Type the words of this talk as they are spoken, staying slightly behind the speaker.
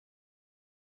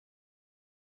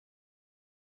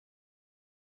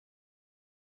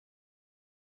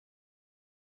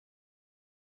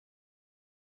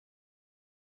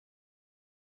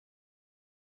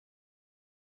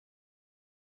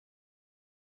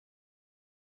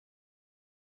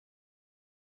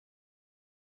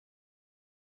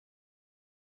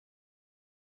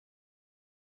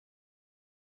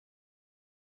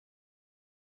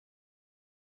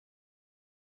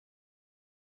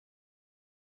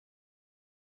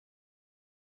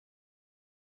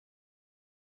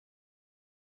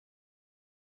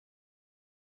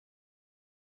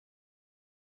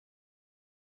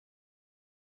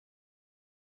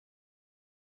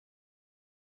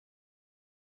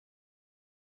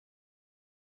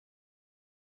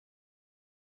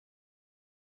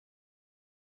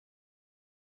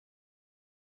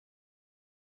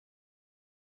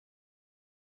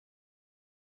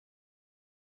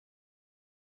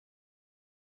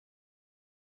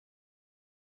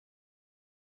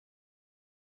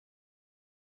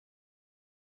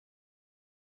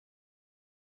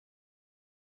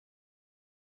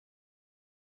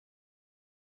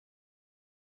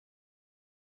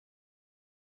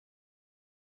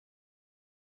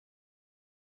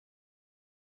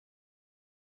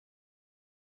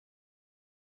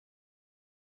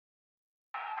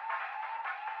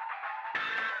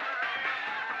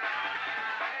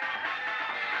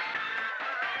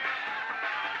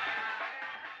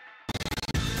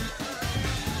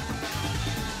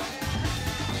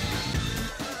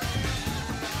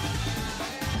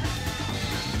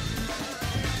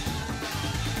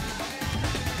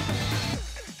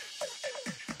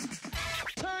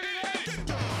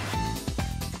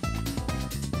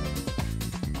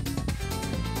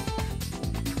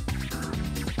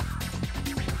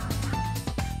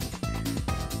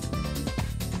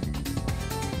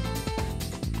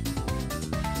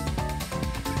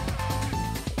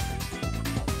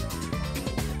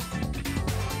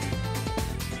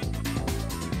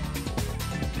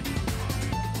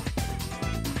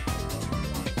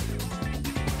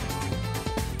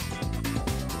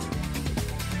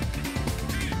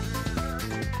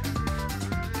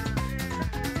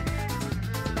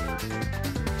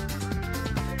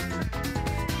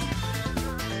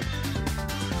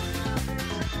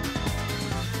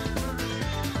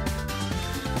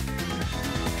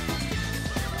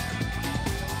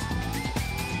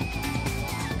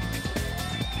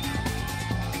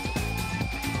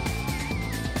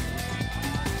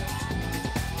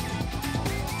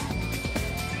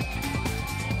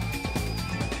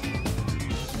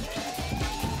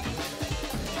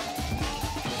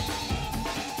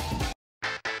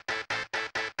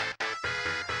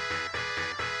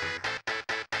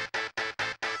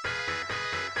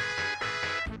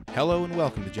Hello and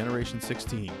welcome to Generation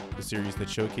 16, the series that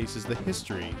showcases the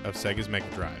history of Sega's Mega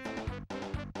Drive.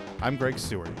 I'm Greg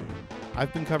Stewart.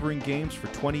 I've been covering games for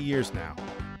 20 years now.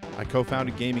 I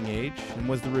co-founded Gaming Age and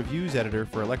was the reviews editor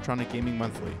for Electronic Gaming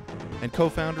Monthly, and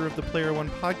co-founder of the Player One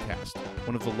podcast,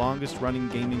 one of the longest-running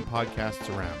gaming podcasts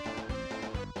around.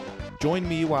 Join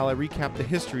me while I recap the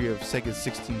history of Sega's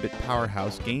 16-bit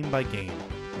powerhouse game by game.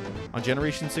 On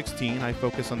Generation 16, I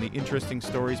focus on the interesting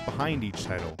stories behind each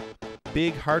title,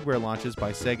 big hardware launches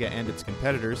by Sega and its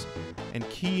competitors, and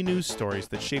key news stories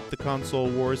that shaped the console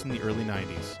wars in the early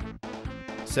 90s.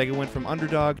 Sega went from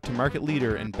underdog to market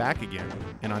leader and back again,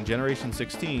 and on Generation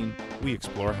 16, we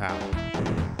explore how.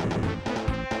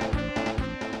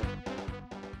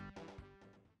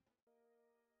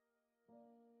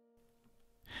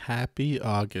 Happy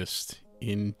August,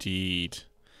 indeed.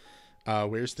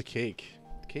 Where's the cake?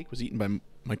 The cake was eaten by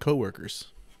my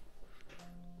coworkers.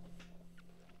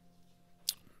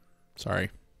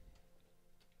 Sorry.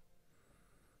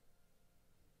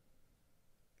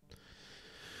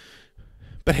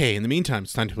 But hey, in the meantime,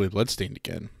 it's time to play Bloodstained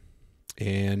again.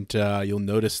 And you'll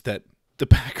notice that the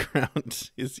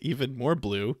background is even more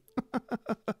blue.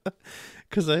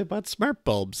 Because I bought smart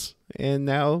bulbs. And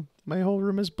now my whole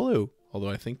room is blue. Although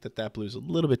I think that blue is a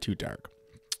little bit too dark.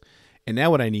 And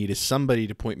now what I need is somebody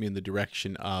to point me in the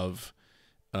direction of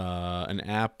an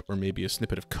app or maybe a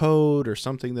snippet of code or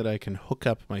something that I can hook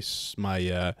up my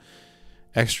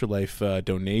Extra Life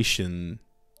donation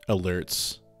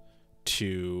alerts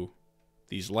to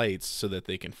these lights so that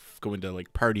they can go into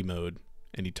like party mode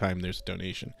anytime there's a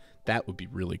donation. That would be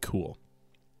really cool.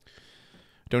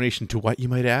 Donation to what, you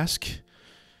might ask?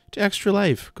 To Extra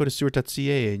Life. Go to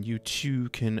Stewart.ca and you too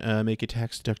can make a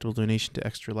tax-deductible donation to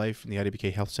Extra Life in the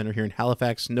IWK Health Center here in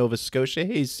Halifax, Nova Scotia.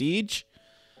 Hey, Siege.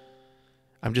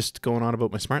 I'm just going on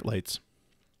about my smart lights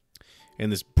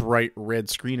and this bright red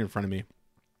screen in front of me.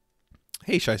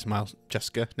 Hey, Shy Smile,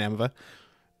 Jessica Namova.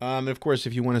 And of course,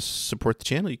 if you want to support the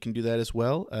channel, you can do that as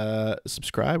well.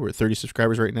 Subscribe. We're at 30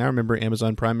 subscribers right now. Remember,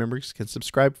 Amazon Prime members can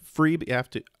subscribe for free, but you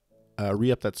have to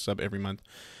re-up that sub every month.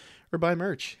 Or buy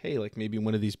merch. Hey, like maybe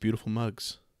one of these beautiful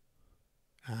mugs.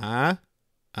 All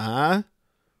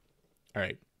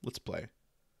right, let's play.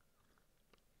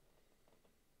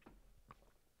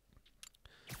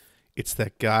 It's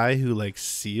that guy who likes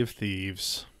Sea of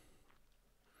Thieves.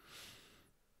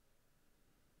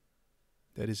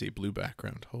 That is a blue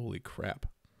background. Holy crap.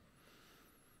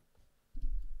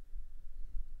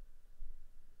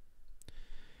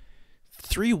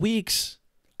 Three weeks.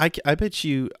 I bet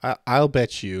you, I'll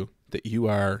bet you that you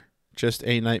are just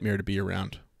a nightmare to be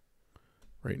around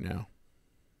right now.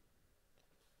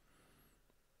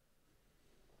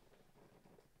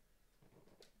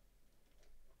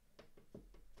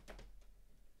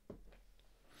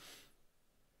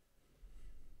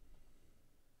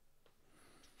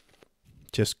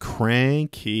 Just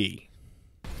cranky.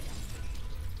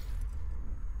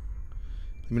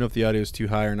 Let me know if the audio is too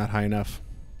high or not high enough.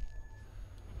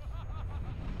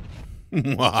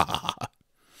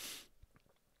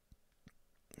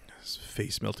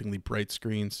 Face meltingly bright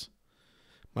screens.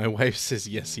 My wife says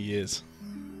yes, he is.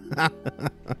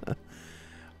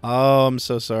 Oh, I'm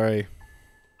so sorry.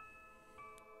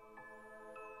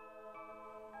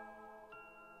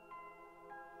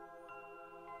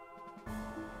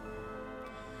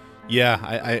 Yeah,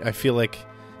 I feel like,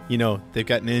 you know, they've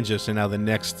got Ninja, so now the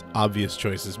next obvious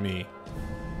choice is me.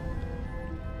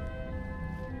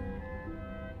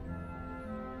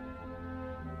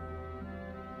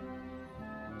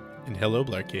 And hello,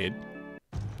 Blarcade.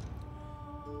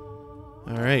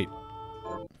 Alright.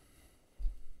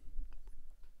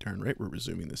 Darn right we're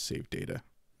resuming the save data.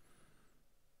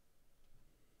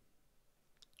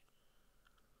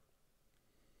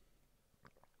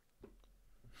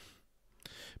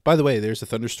 By the way, there's a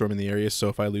thunderstorm in the area, so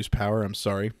if I lose power, I'm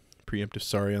sorry. Preemptive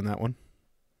sorry on that one.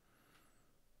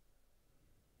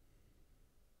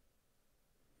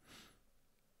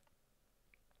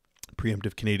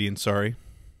 Preemptive Canadian sorry.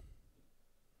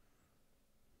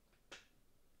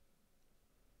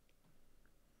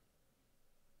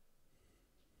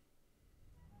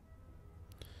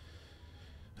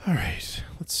 All right,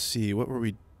 let's see. What were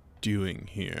we doing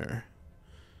here?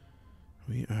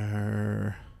 We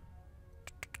are...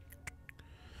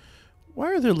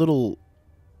 Why are there little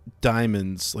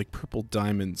diamonds, like purple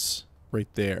diamonds, right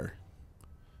there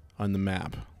on the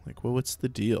map? Like, well, what's the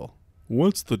deal?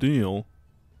 What's the deal?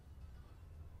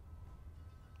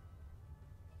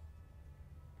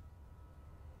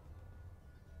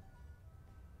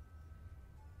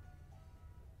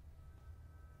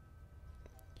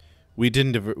 We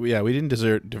didn't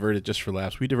divert it just for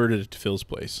laughs. We diverted it to Phil's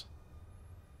place.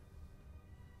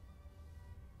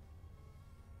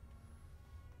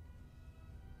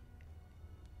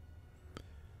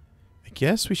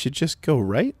 guess we should just go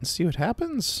right and see what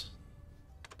happens.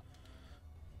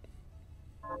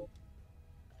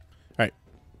 Alright.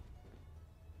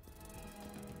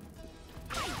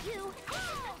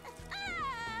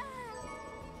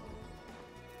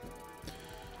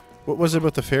 What was it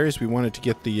about the fairies? We wanted to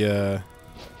get the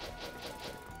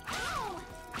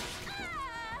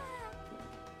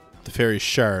fairy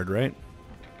shard, right?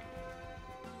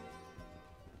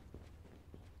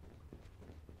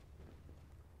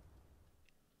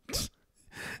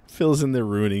 Phil's in there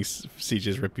ruining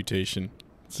CJ's reputation.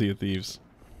 Sea of Thieves.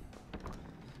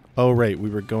 Oh, right.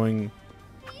 We were going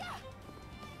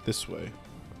this way.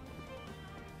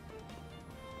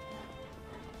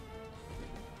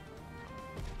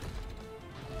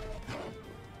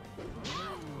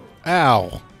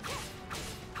 Ow.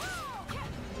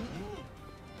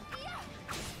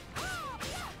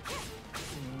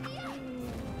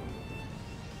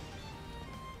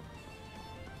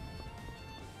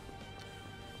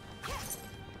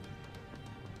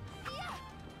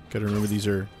 Gotta remember these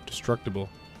are destructible.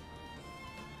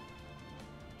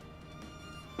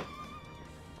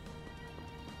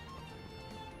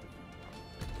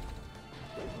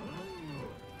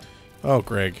 Oh,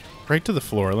 Greg. Right to the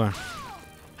floor. Look.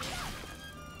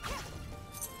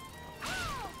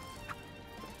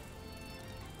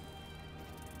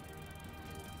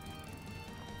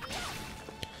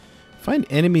 I find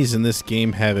enemies in this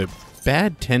game have a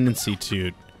bad tendency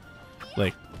to,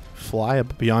 like, fly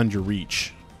up beyond your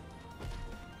reach.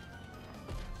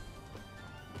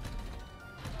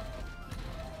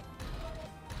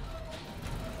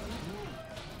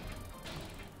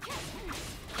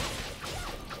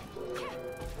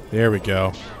 There we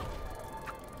go.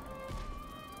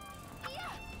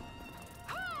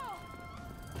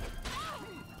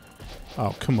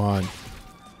 Oh, come on.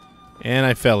 And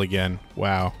I fell again.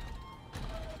 Wow.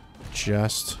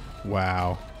 Just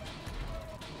wow.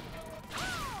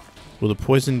 Will the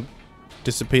poison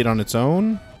dissipate on its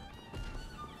own?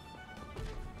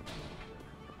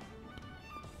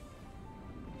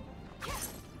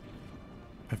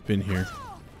 I've been here.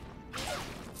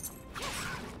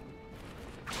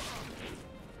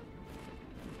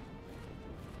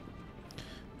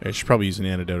 I should probably use an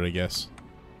antidote, I guess.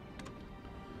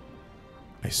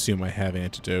 I assume I have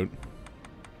antidote.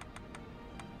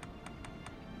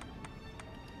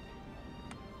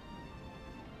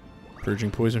 Purging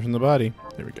poison from the body.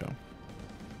 There we go.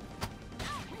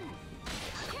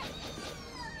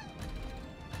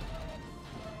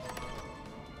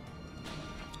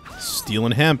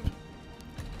 Stealing hemp.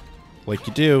 Like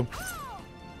you do.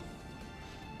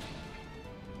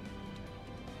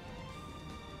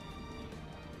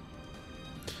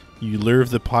 You lure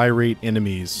the pyrate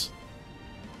enemies.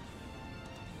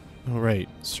 Alright,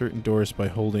 certain doors by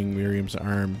holding Miriam's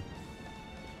arm.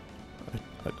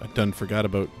 I done forgot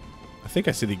about... I think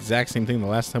I said the exact same thing the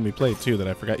last time we played, too, that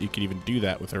I forgot you could even do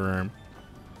that with her arm.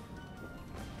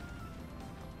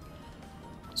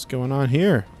 What's going on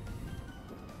here?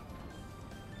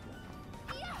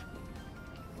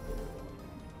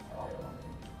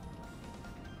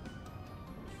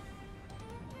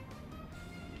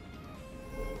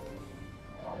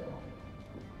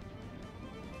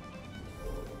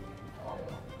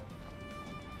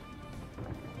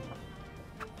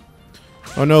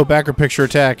 Oh no, backer picture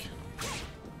attack.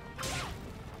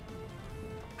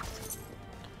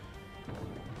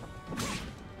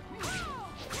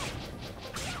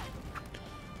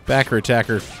 Backer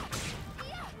attacker.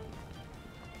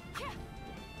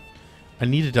 I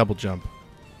need a double jump.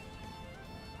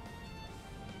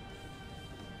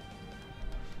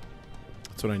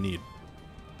 That's what I need.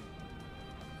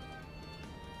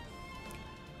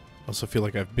 Also feel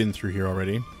like I've been through here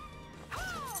already,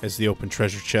 as the open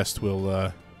treasure chest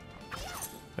will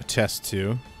attest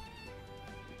to.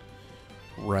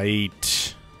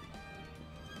 Right.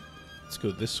 Let's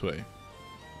go this way.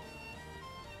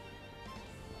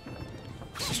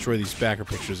 Let's destroy these backer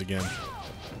pictures again.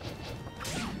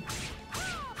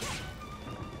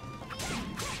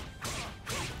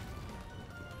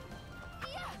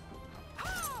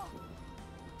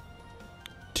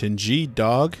 Tingy,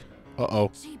 dog.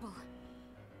 Uh-oh.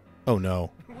 Oh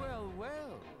no. Well,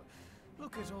 well.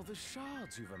 Look at all the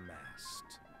shards you've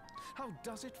amassed. How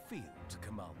does it feel to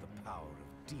command the power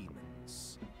of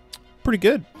demons? Pretty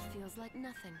good. It feels like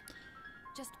nothing.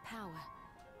 Just power.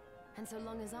 And so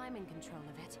long as I'm in control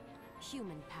of it,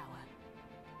 human power.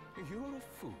 You're a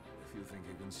fool if you think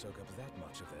you can soak up that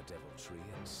much of their deviltry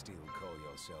and still call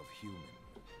yourself human.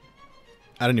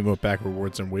 I don't even know what back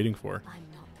rewards I'm waiting for. I'm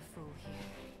not the fool here.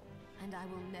 And I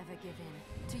will never give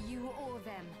in to you or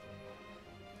them.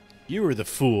 You were the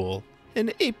fool.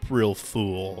 An April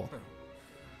Fool. Never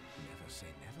say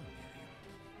never, Miriam.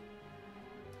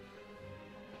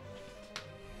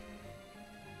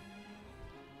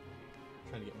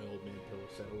 Trying to get my old man pillow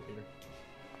settled here.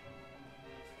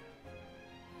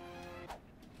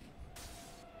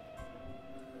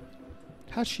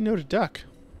 How'd she know to duck?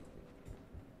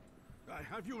 I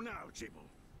have you now, Jibble.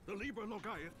 The Liber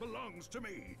Logaeth belongs to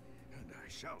me, and I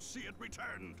shall see it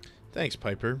returned. Thanks,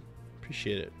 Piper.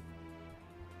 Appreciate it.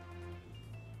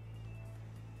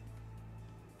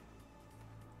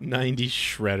 '90s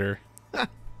Shredder. How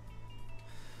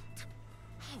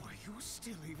are you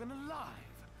still even alive?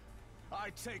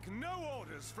 I take no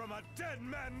orders from a dead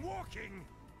man walking.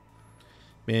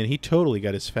 Man, he totally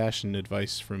got his fashion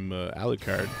advice from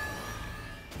Alucard.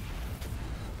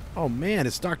 Oh man,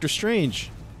 it's Doctor Strange.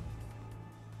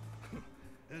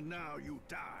 And now you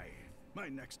die. My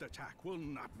next attack will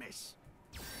not miss.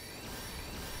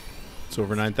 It's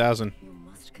over 9,000. You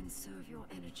must conserve your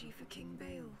energy for King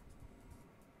Bale.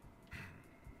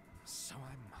 So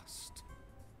I must.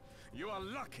 You are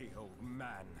lucky, old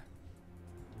man.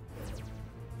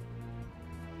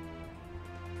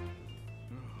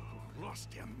 Oh,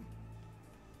 lost him.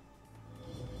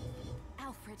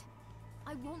 Alfred,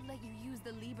 I won't let you use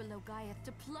the Liber Logaeth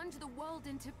to plunge the world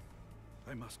into...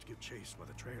 I must give chase while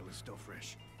the trail is still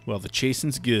fresh. Well, the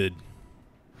chasing's good.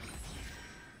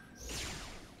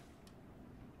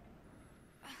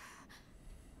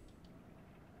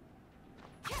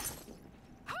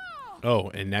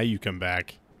 Oh, and now you come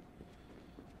back.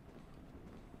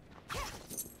 Could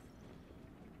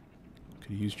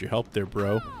have used your help there,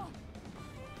 bro.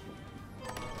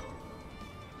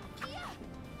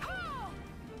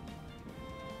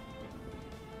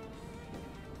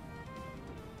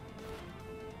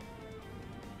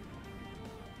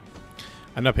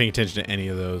 I'm not paying attention to any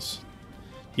of those.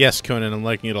 Yes, Conan, I'm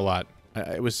liking it a lot.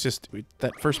 It was just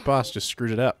that first boss just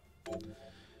screwed it up.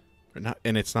 Or not,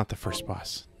 and it's not the first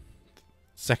boss.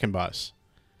 Second boss.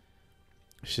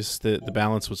 It's just the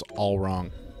balance was all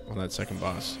wrong on that second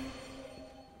boss.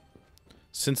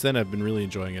 Since then, I've been really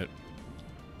enjoying it.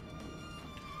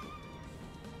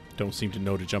 Don't seem to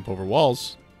know to jump over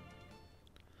walls.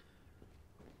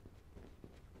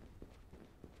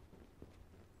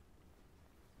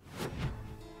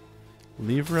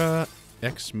 Livra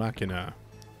Ex Machina.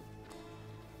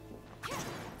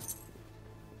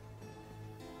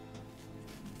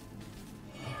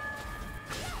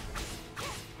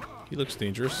 He looks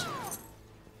dangerous.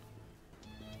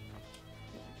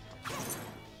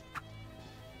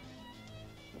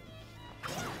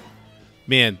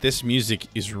 Man, this music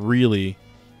is really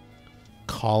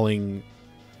calling...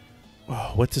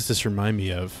 Oh, what does this remind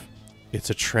me of? It's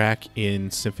a track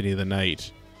in Symphony of the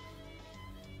Night.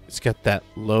 It's got that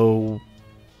low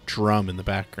drum in the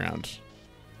background.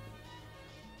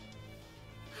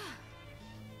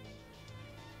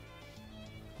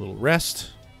 A little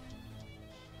rest.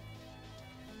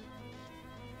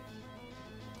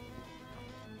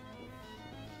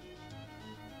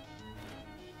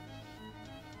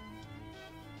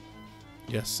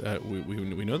 Yes,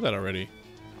 we know that already.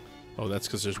 Oh, that's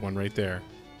because there's one right there.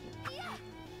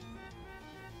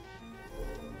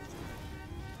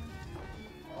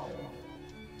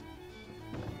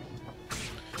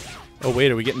 Oh,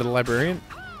 wait, are we getting to the librarian?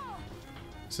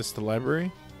 Is this the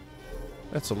library?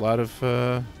 That's a lot of,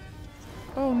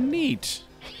 Oh, neat.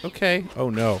 Okay. Oh,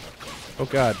 no. Oh,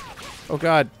 God. Oh,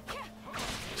 God.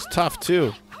 It's tough,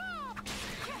 too.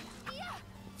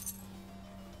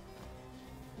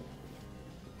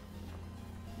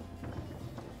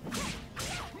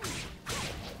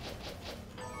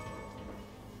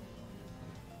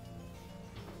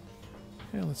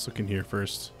 Yeah, let's look in here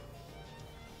first.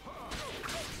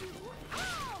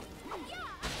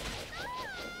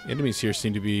 Enemies here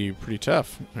seem to be pretty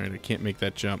tough. Alright, I can't make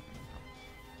that jump.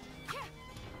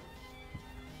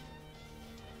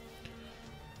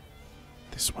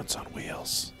 This one's on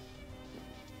wheels.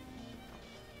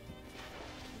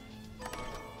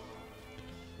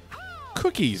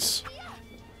 Cookies!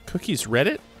 Cookies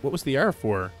Reddit? What was the R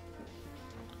for?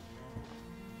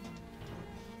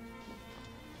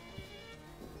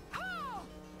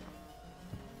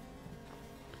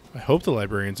 I hope the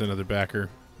librarian's another backer.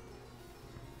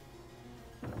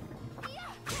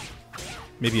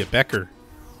 Maybe a Becker.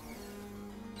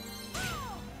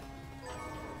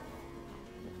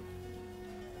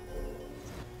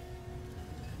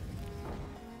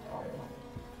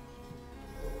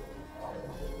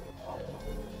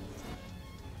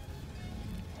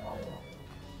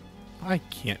 I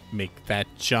can't make that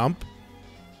jump.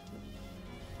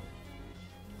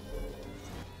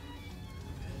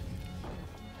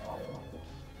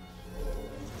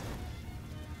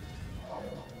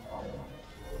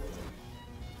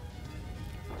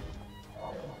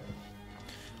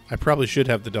 I probably should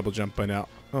have the double jump by now.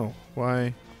 Oh,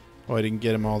 why? Oh, I didn't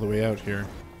get him all the way out here.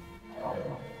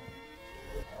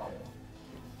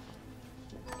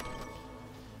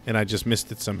 And I just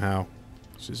missed it somehow.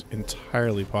 Which is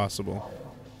entirely possible.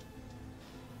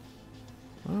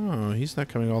 Oh, he's not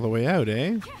coming all the way out,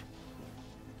 eh?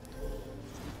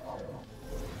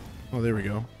 Oh, there we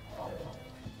go.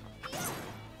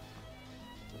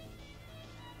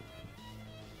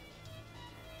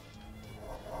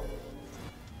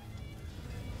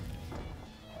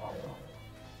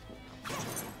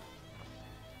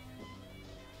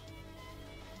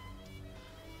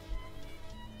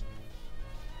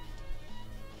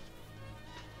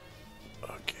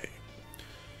 Okay.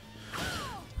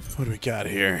 What do we got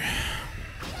here?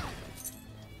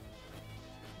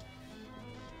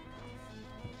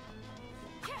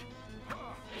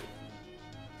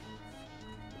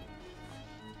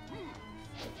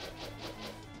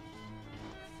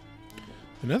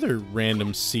 Another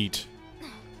random seat.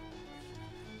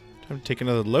 Time to take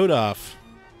another load off.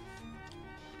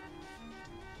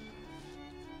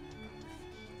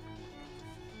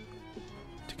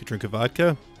 Take a drink of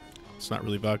vodka. It's not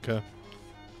really vodka.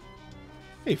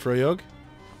 Hey, Froyog.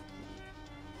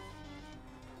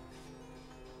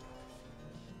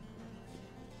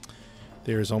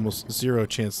 There is almost zero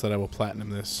chance that I will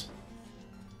platinum this.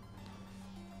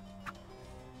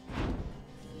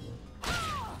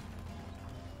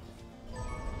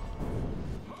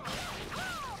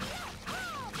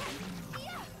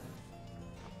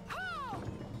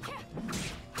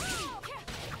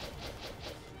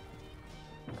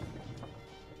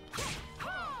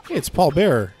 Hey, it's Paul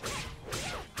Bearer.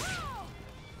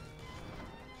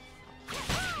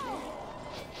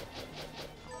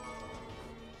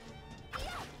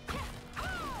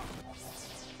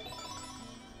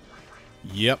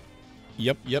 Yep.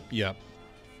 Yep.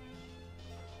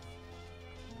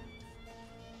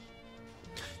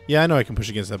 Yeah, I know I can push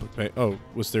against that book. Oh,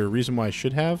 was there a reason why I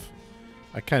should have?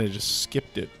 I kind of just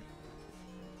skipped it.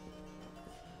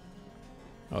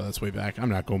 Oh, that's way back. I'm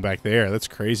not going back there. That's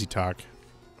crazy talk.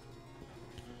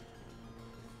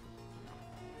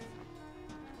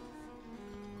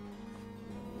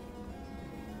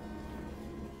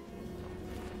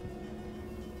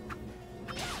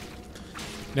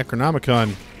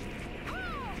 Necronomicon.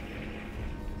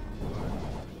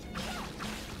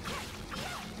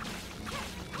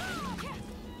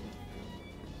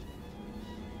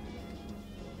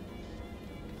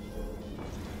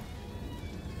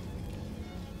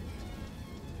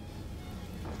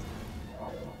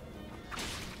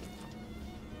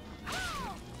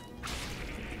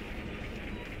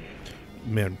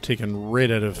 Man, I'm taken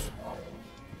right out of...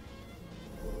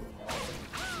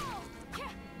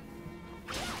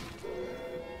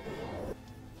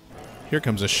 Here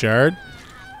comes a shard.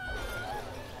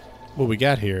 What we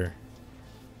got here?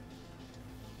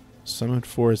 Summon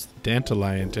Forest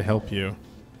Dandelion to help you.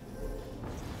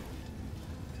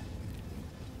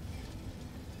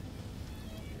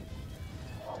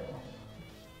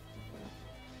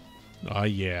 Oh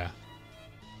yeah.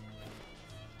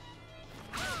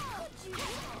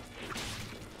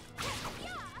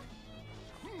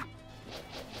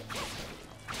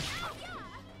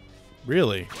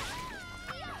 Really?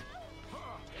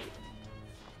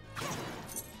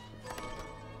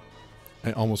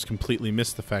 I almost completely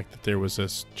missed the fact that there was a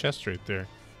chest right there.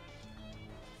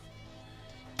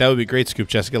 That would be great, Scoop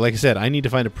Jessica. Like I said, I need to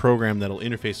find a program that'll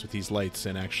interface with these lights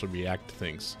and actually react to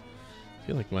things. I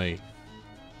feel like my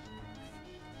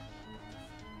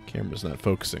camera's not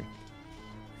focusing.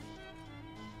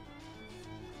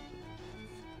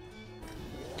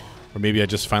 Or maybe I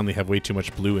just finally have way too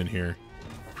much blue in here.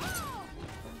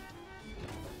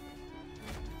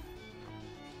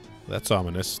 That's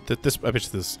ominous. I bet you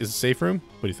this is a safe room.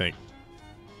 What do you think?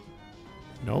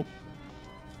 Nope.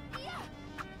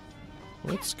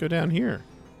 Let's go down here.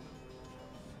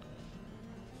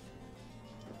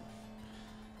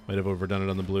 Might have overdone it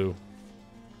on the blue.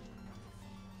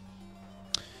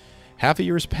 Half a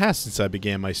year has passed since I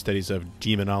began my studies of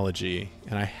demonology,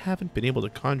 and I haven't been able to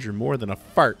conjure more than a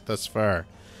fart thus far.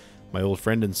 My old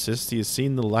friend insists he has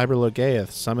seen the Liber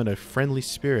Logaeth summon a friendly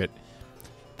spirit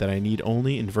that I need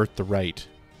only invert the rite,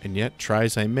 and yet, try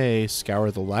as I may, scour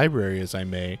the library as I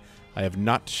may, I have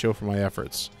naught to show for my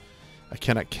efforts. I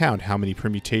cannot count how many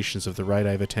permutations of the rite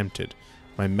I have attempted.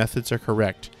 My methods are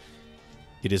correct.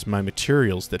 It is my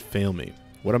materials that fail me.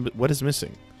 What is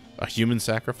missing? A human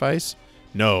sacrifice?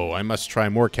 No, I must try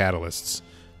more catalysts.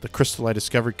 The crystal I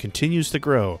discovered continues to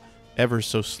grow, ever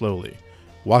so slowly.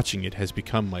 Watching it has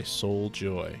become my sole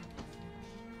joy.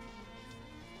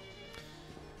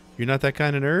 You're not that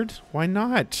kind of nerd? Why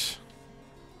not?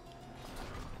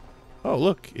 Oh,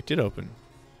 look, it did open.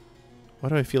 Why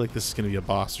do I feel like this is going to be a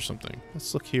boss or something?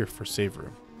 Let's look here for save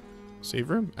room. Save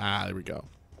room? Ah, there we go.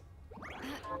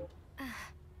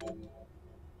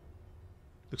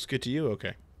 Looks good to you?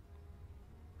 Okay.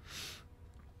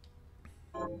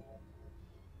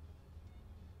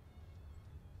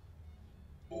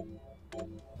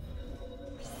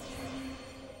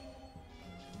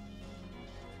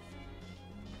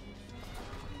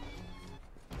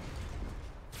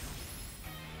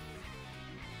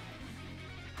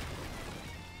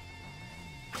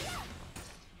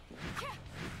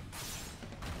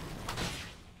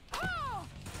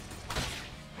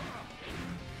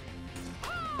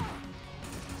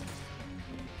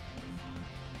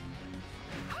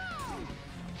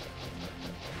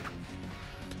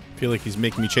 I feel like he's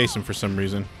making me chase him for some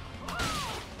reason.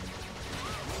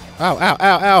 Ow, ow,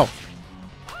 ow, ow!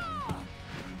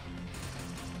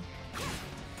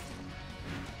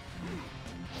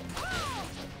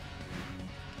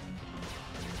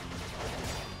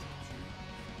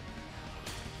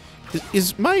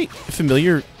 Is my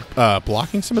familiar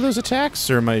blocking some of those attacks,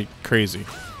 or am I crazy?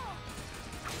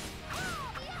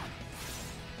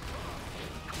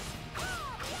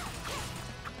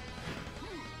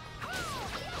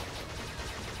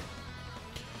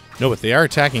 No, but they are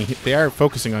attacking. They are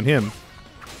focusing on him.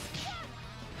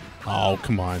 Oh,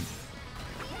 come on.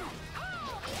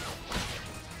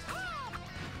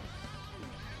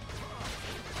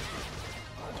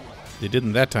 They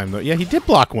didn't that time, though. Yeah, he did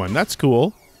block one. That's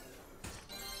cool.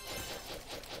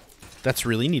 That's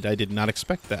really neat. I did not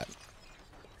expect that.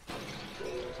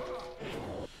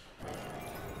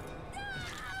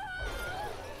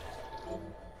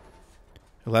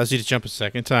 Allows you to jump a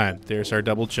second time. There's our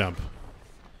double jump.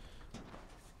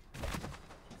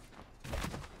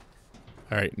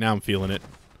 Alright, now I'm feeling it.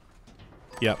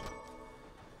 Yep.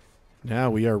 Now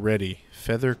we are ready.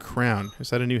 Feather crown. Is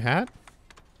that a new hat?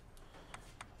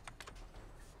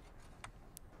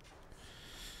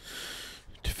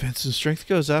 Defense and strength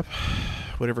goes up.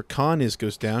 Whatever con is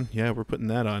goes down. Yeah, we're putting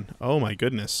that on. Oh my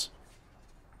goodness.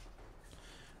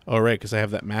 Oh, right, because I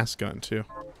have that mask on, too.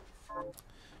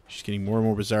 She's getting more and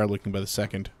more bizarre looking by the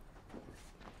second.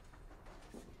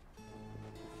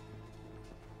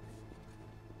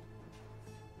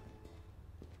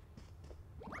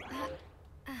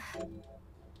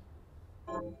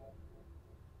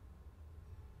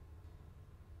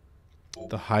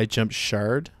 The high jump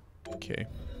shard. Okay.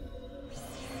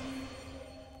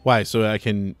 Why? So I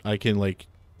can like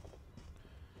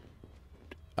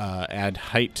add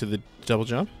height to the double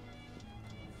jump?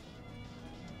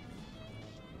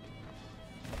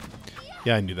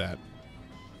 Yeah, I knew that.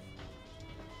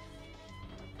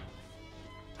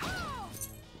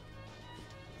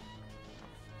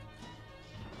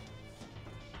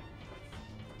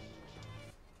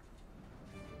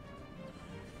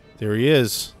 There he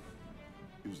is.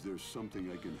 Is there something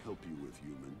I can help you with,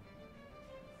 human?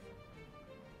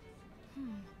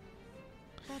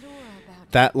 That aura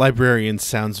about That librarian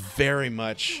sounds very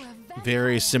much,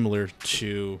 very similar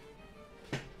to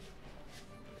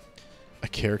a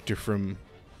character from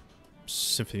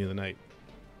Symphony of the Night.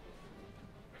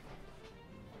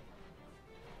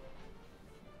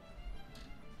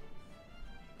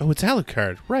 Oh, it's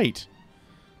Alucard, right?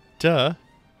 Duh.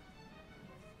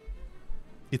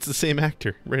 It's the same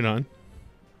actor, right on.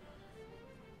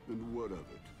 And what of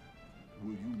it?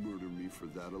 Will you murder me for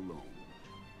that alone?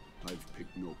 I've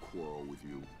picked no quarrel with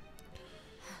you.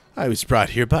 I was brought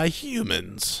here by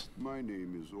humans. My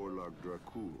name is Orlok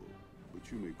Dracul,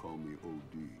 but you may call me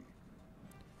OD.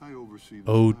 I oversee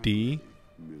the OD? library,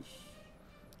 Miss...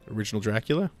 Original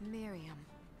Dracula? Miriam.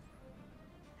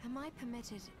 Am I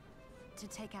permitted to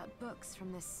take out books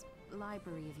from this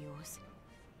library of yours?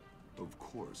 Of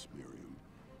course, Miriam.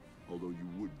 Although you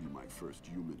would be my first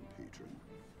human patron.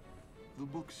 The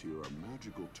books here are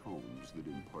magical tomes that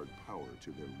impart power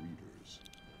to their readers.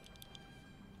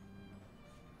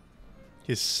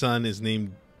 His son is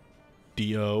named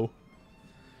Dio.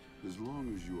 As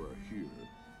long as you are here,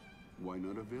 why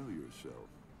not avail yourself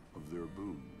of their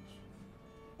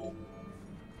boons?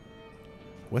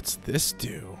 What's this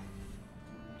do?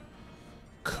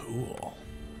 Cool.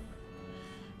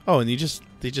 Oh, and they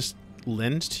just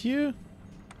lend to you?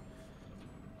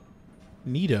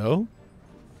 Neato.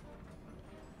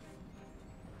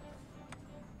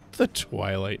 The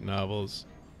Twilight novels.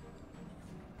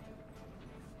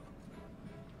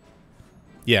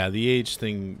 Yeah, the age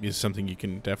thing is something you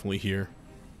can definitely hear.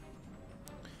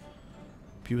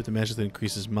 Be with the magic that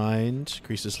increases mind,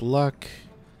 increases luck.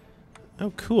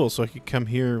 Oh, cool. So I could come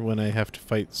here when I have to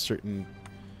fight certain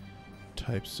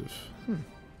types of...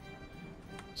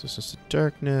 Resistance to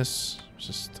darkness.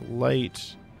 Resistance to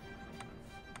light.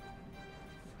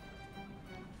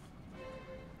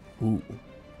 Ooh.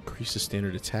 Increases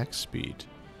standard attack speed.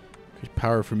 Increase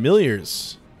power of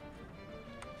familiars.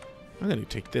 I'm going to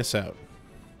take this out.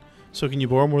 So can you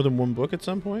borrow more than one book at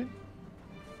some point?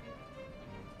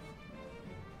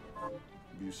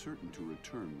 Be certain to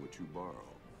return what you borrow.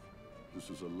 This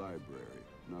is a library,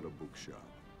 not a bookshop.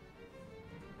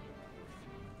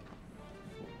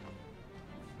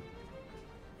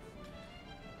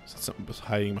 Is that something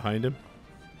hiding behind him?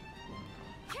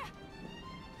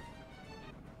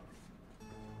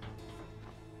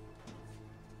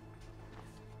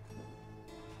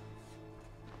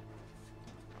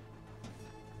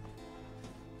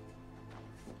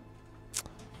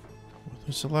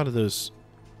 There's a lot of those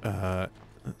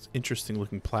interesting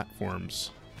looking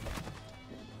platforms.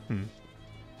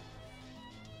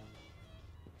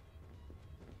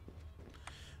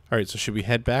 Alright, so should we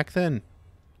head back then?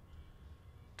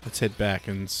 Let's head back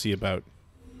and see about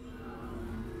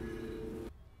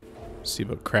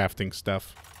crafting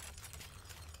stuff.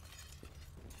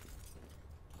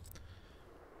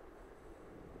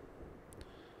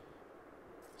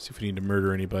 See if we need to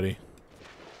murder anybody.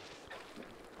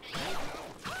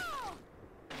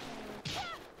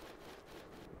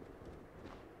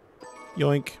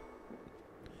 Yoink.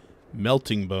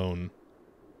 Melting bone.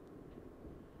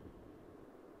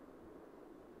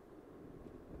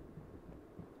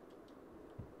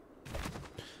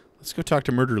 Let's go talk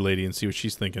to Murder Lady and see what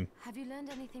she's thinking. Have you learned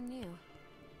anything new?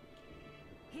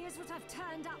 Here's what I've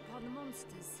turned up on the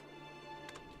monsters.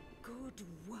 Good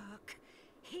work.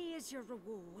 Here's your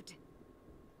reward.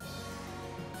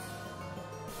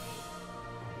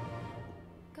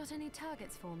 Got any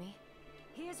targets for me?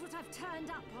 Here's what I've turned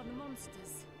up on the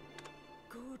monsters.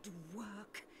 Good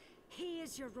work.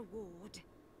 Here's your reward.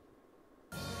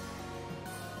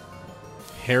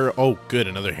 Hair. Oh, good.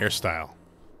 Another hairstyle.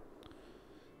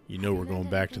 You know Have we're you going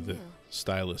learned back to anything the new?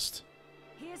 stylist.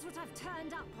 Here's what I've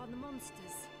turned up on the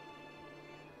monsters.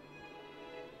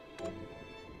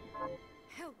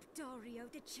 Help Dario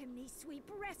the chimney sweep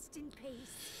rest in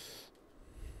peace.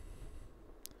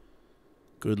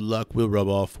 Good luck will rub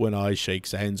off when I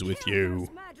shakes hands with Kill you. those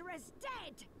murderers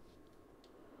dead.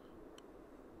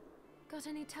 Got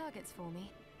any targets for me?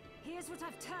 Here's what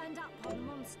I've turned up on the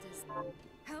monsters.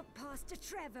 Help Pastor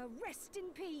Trevor rest in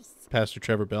peace. Pastor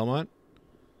Trevor Belmont.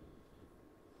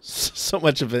 So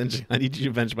much avenging. I need you to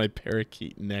avenge my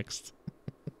parakeet next.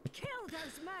 Kill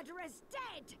those murderers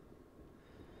dead.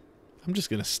 I'm just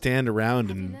going to stand around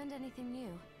Have you and learned anything new?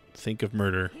 think of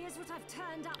murder. Here's what I've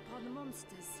turned up on the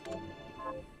monsters.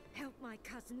 Help my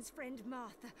cousin's friend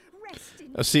Martha rest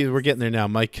in Oh, see, we're getting there now.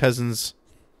 My cousin's...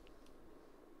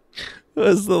 What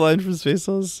was the line from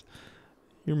Spaceballs?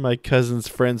 You're my cousin's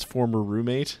friend's former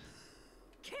roommate.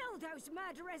 Kill those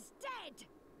murderers dead.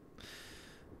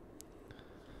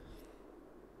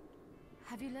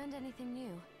 Have you learned anything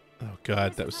new? Oh, God,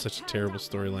 Here's that what was I've such a turned terrible up on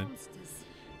the storyline. monsters.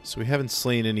 So we haven't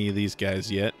slain any of these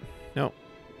guys yet. No.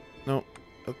 No.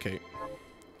 Okay.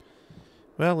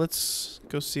 Well, let's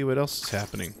go see what else is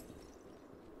happening.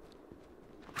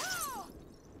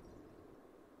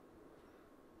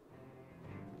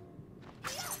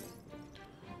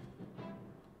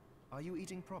 Are you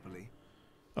eating properly?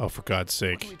 Oh, for God's What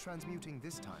are sake. we transmuting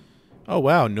this time? Oh,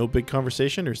 wow. No big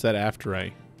conversation? Or is that after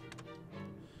I...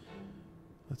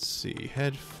 Let's see.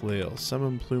 Head flail.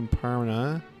 Summon plume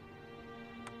parana.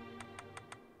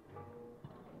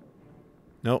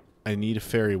 Nope. I need a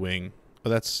fairy wing. Oh,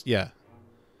 that's... Yeah.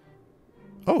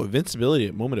 Oh, invincibility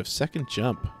at moment of second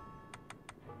jump.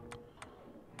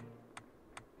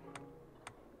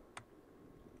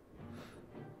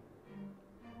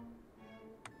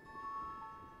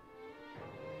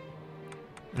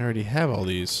 I already have all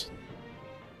these.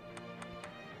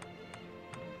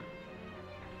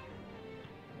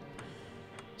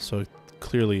 So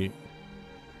clearly...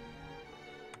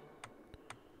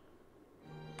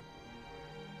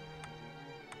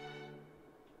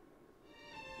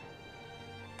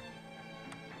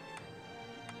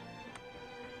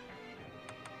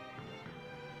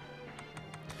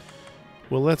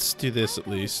 Well, let's do this at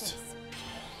least.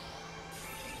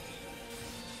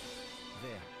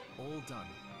 There, all done.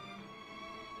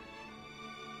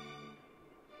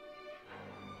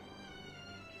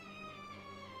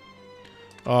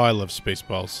 Oh, I love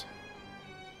Spaceballs.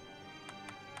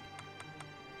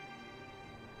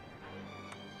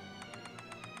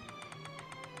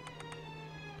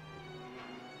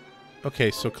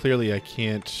 Okay, so clearly I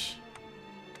can't...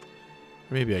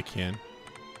 Or maybe I can.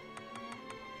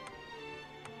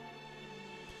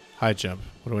 High jump.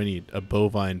 What do I need? A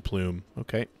bovine plume.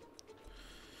 Okay.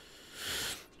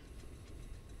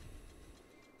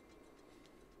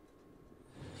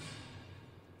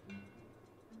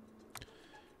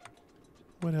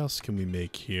 What else can we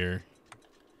make here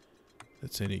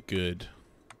that's any good?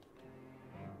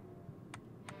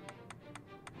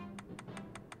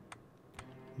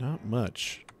 Not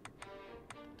much.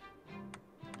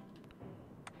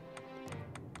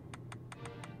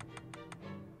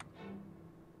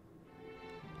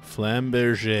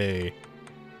 Flamberger.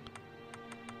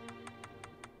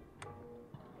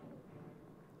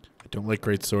 I don't like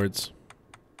great swords.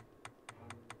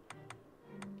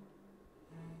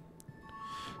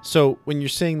 So when you're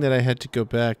saying that I had to go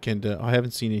back and I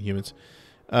haven't seen Inhumans,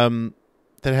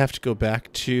 that I have to go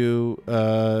back to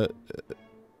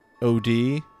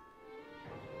OD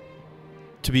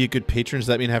to be a good patron, does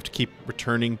that mean I have to keep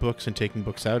returning books and taking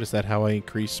books out? Is that how I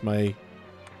increase my...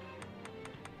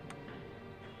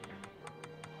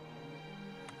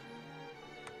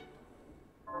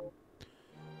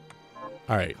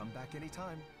 All right. Come back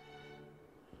anytime.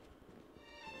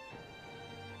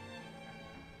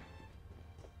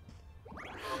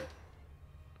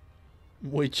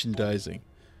 Merchandising.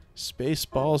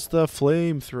 Spaceballs the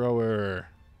flamethrower.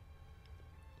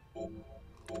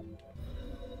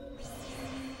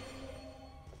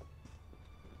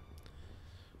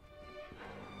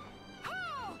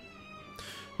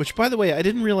 Which, by the way, I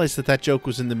didn't realize that that joke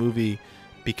was in the movie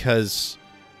because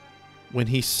when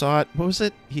he saw it, what was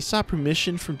it? He saw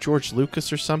permission from George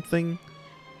Lucas or something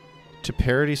to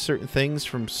parody certain things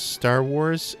from Star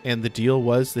Wars, and the deal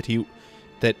was that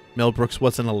that Mel Brooks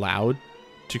wasn't allowed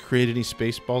to create any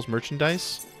Spaceballs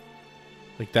merchandise.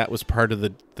 Like, that was part of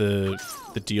the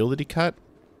deal that he cut.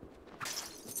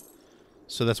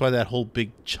 So that's why that whole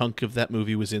big chunk of that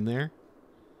movie was in there.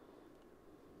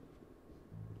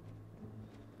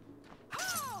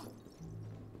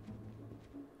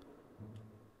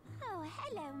 Oh,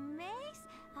 hello, miss.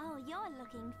 Oh, you're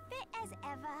looking fit as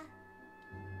ever.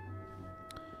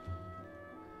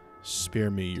 Spare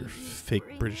me your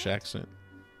fake British accent.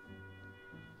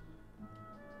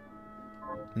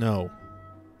 No.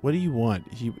 What do you want?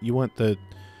 You want the...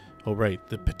 Oh, right.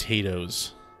 The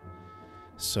potatoes.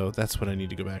 So that's what I need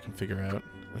to go back and figure out.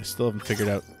 I still haven't figured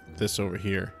out this over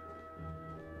here.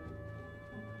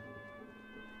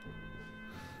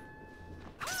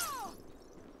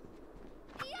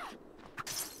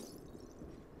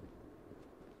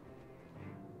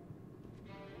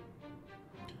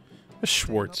 A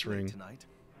Schwartz ring. Tonight.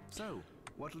 So,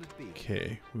 what'll it be?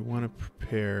 Okay, we want to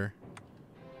prepare...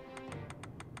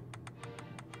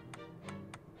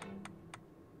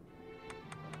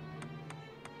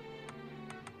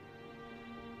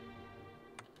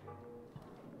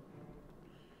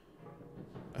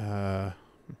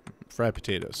 fried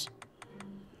potatoes.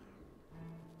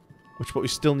 Which what we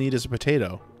still need is a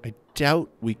potato. I doubt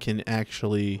we can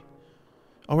actually...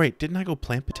 Oh, right. Didn't I go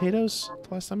plant potatoes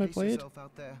the last time I Pace played? yourself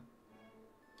out there.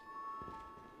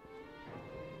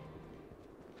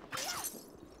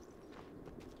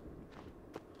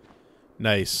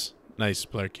 Nice. Nice,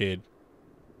 Blarcade.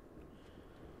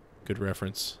 Good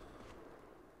reference.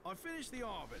 I finished the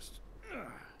harvest.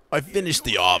 I finished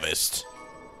the harvest.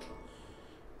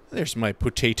 There's my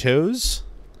potatoes.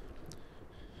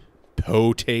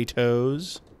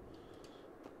 Potatoes.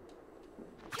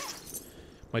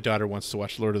 My daughter wants to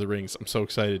watch Lord of the Rings. I'm so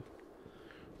excited.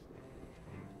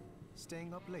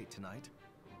 Staying up late tonight.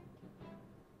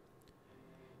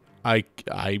 I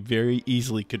very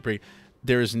easily could break.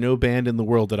 There is no band in the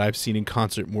world that I've seen in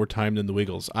concert more time than the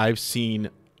Wiggles. I've seen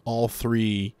all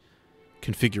three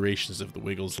configurations of the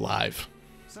Wiggles live.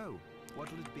 So,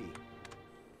 what'll it be?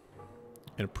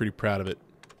 And I'm pretty proud of it.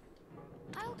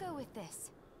 I'll go with this.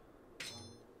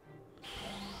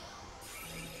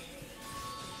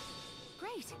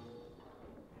 Great.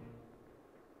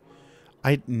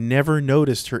 I'd never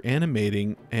noticed her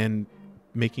animating and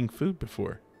making food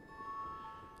before.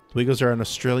 The Wiggles are an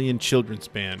Australian children's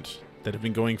band that have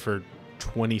been going for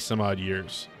 20 some odd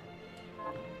years.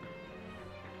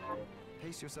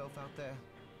 Pace yourself out there.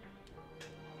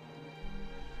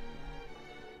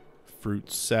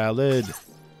 Fruit salad.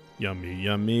 Yummy,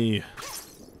 yummy.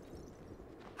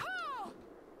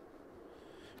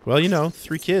 Well, you know,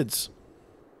 3 kids.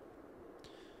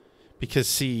 Because,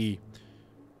 see,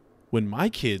 when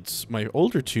my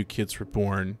older 2 kids were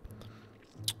born,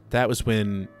 that was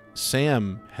when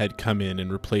Sam had come in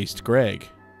and replaced Greg.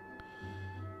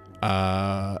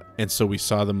 And so we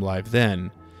saw them live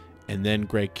then. And then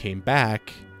Greg came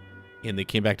back, and they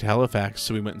came back to Halifax,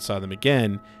 so we went and saw them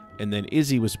again. And then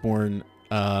Izzy was born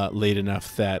late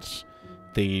enough that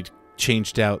they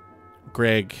changed out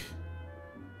Greg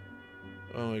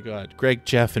Oh my god. Greg,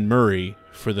 Jeff, and Murray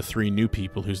for the 3 new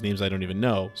people whose names I don't even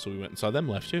know. So we went and saw them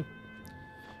left too.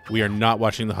 We are not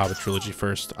watching the Hobbit trilogy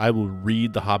first. I will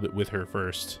read the Hobbit with her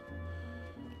first.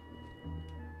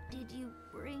 Did you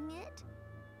bring it?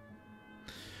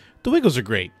 The Wiggles are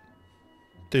great.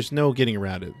 There's no getting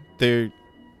around it. They're,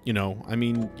 you know, I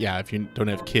mean, yeah, if you don't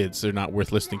have kids, they're not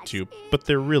worth listening to, but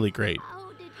they're really great. How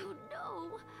did you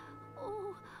know?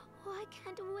 Oh, I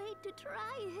can't wait to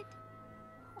try it.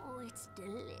 Oh, it's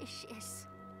delicious.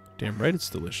 Damn right it's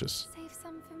delicious. Save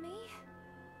some for me?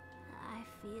 I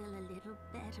feel a little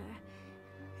better.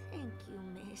 Thank you,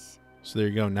 miss. So there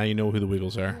you go. Now you know who the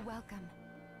Wiggles are. You're welcome.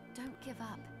 Don't give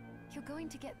up. You're going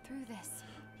to get through this.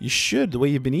 You should, the way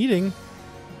you've been eating.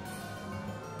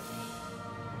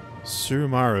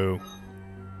 Surumaru.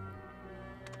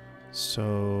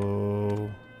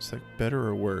 So, is that better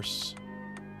or worse?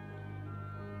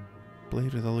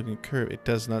 Blade with elegant curve. It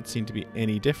does not seem to be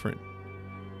any different.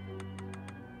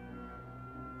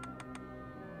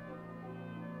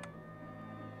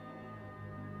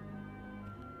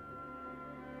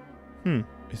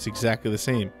 It's exactly the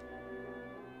same.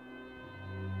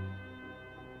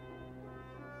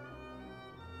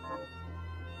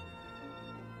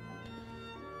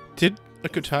 Did a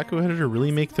Kotaku editor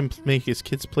really make his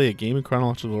kids play a game in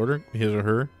chronological order? His or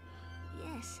her?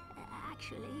 Yes,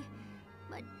 actually.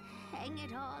 But hang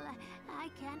it all, I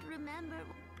can't remember.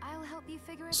 I'll help you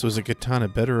figure it So is a out. katana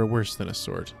better or worse than a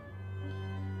sword?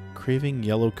 Craving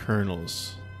yellow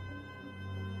kernels.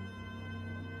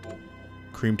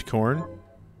 Creamed corn?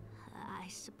 I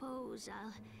suppose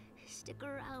I'll stick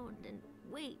around and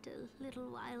wait a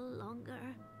little while longer.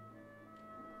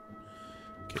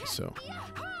 Okay, so.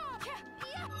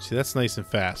 See, that's nice and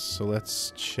fast. So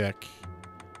let's check.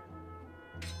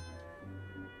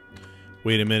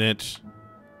 Wait a minute.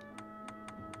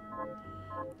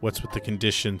 What's with the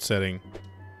condition setting?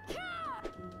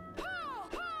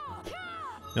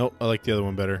 Nope, I like the other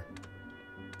one better.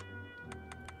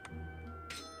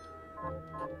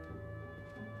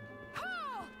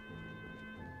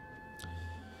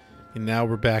 And now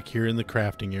we're back here in the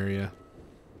crafting area.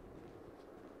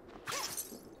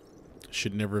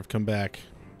 Should never have come back.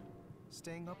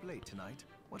 Staying up late tonight?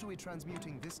 What are we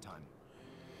transmuting this time?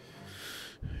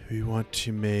 We want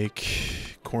to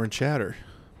make corn chowder.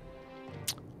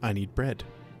 I need bread.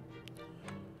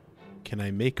 Can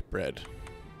I make bread?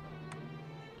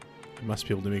 I must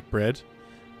be able to make bread.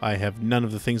 I have none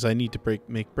of the things I need to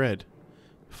make bread.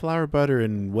 Flour, butter,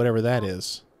 and whatever that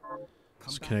is.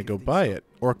 So can I go buy it?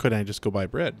 Or could I just go buy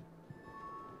bread?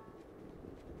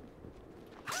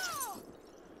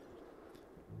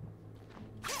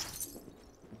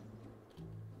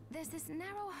 There's this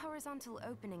narrow horizontal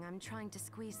opening I'm trying to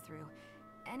squeeze through.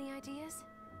 Any ideas?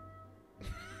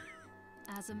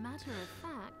 As a matter of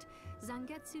fact,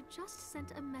 Zangetsu just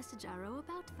sent a message arrow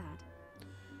about that.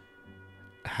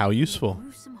 How useful. In the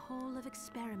gruesome hall of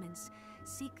experiments,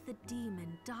 seek the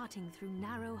demon darting through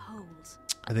narrow holes.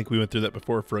 I think we went through that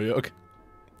before, Froyog.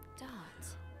 Dart.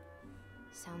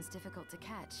 Sounds difficult to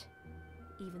catch.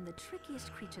 Even the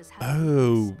trickiest creatures have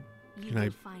Oh, weakness. You can I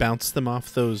will find bounce it. them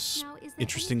off those Now, is there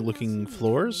interesting anything else you looking need from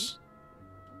floors?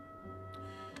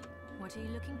 me? What are you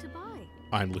looking to buy?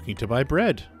 I'm looking to buy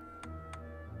bread.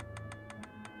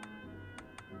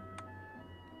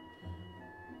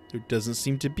 There doesn't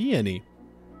seem to be any.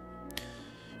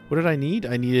 What did I need?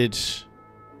 I needed...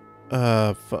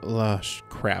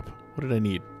 crap. What did I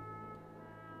need?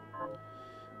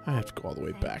 I have to go all the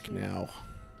way Thank back you. now.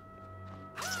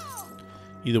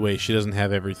 Either way, she doesn't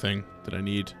have everything that I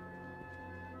need.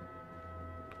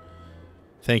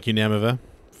 Thank you, Namiva,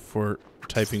 for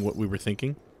typing what we were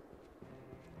thinking.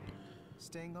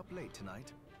 Staying up late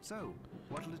tonight? So,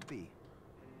 what'll it be?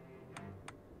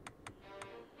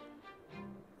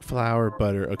 Flour,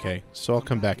 butter. Okay, so I'll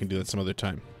come back and do that some other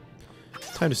time.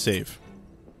 Time to save.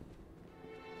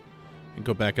 And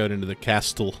go back out into the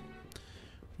castle.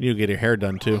 You need to get your hair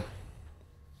done, too.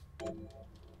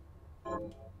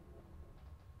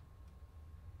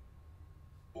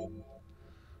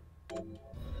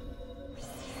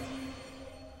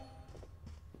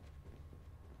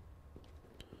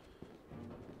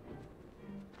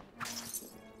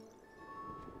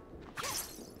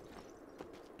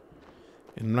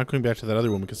 And I'm not going back to that other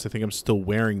woman because I think I'm still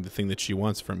wearing the thing that she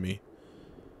wants from me.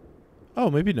 Oh,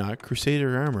 maybe not.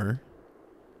 Crusader armor.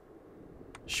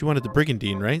 She wanted the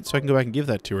Brigandine, right? So I can go back and give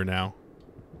that to her now.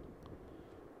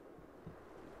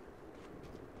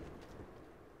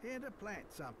 Here to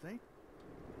plant something.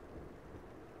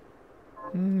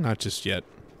 Not just yet.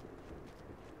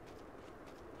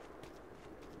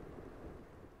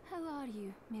 How are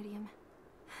you, Miriam?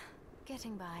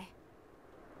 Getting by.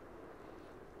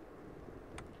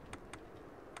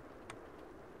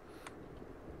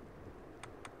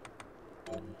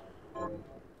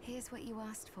 Here's what you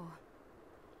asked for.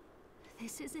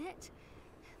 This is it.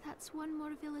 That's one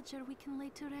more villager we can lay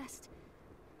to rest.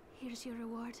 Here's your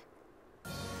reward.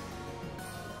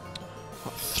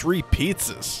 3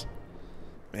 pizzas.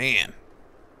 Man.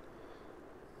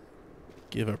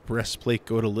 Give a breastplate,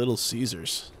 go to Little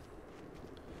Caesars.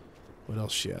 What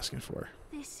else is she asking for?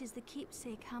 This is the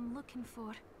keepsake I'm looking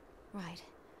for. Right.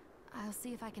 I'll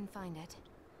see if I can find it.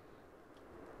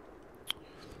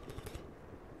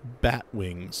 Bat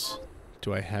wings.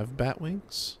 Do I have bat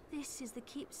wings? This is the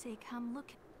keepsake I'm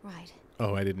looking. Right.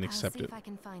 Oh, I didn't accept I'll see it. if I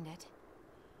can find it.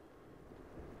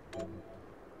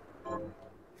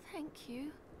 Thank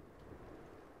you.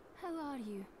 How are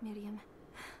you, Miriam?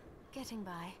 Getting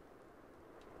by.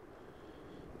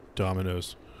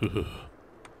 Dominoes.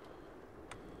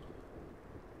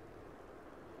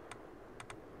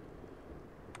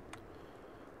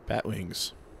 Bat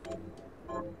wings.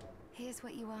 Here's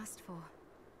what you asked for.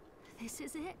 This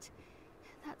is it.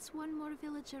 That's one more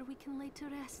villager we can lay to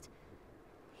rest.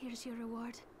 Here's your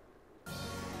reward.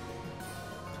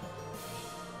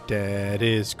 Dad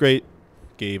is great.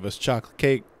 Gave us chocolate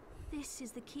cake. This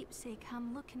is the keepsake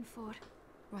I'm looking for.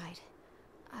 Right.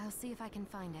 I'll see if I can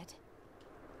find it.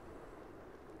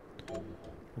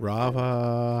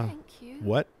 Rava. Thank you.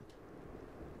 What?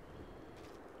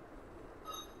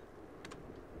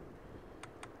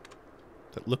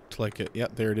 That looked like it. Yeah,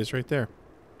 there it is right there.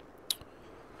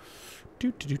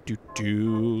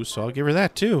 So I'll give her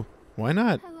that too. Why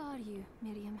not? How are you,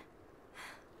 Miriam?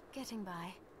 Getting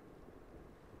by.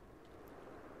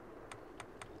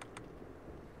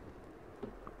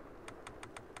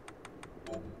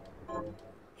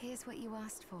 Here's what you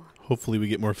asked for. Hopefully we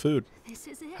get more food. This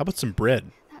is it. How about some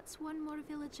bread? That's one more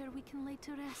villager we can lay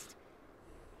to rest.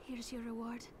 Here's your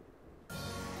reward.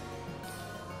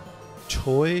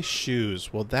 Toy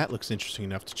shoes. Well, that looks interesting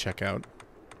enough to check out.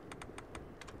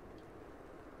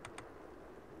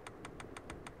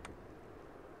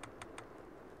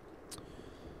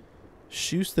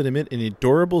 Shoes that emit an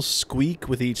adorable squeak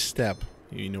with each step.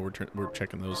 You know, we're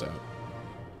checking those out.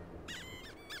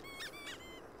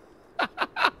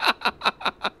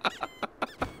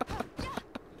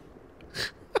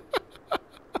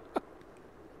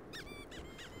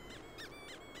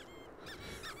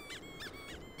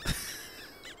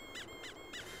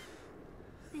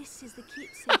 This is the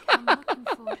keepsake I'm looking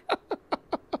for.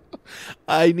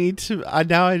 I need to.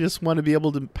 Now I just want to be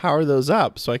able to power those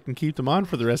up so I can keep them on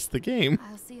for the rest of the game.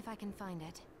 I'll see if I can find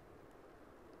it.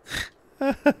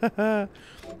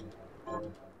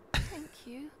 Thank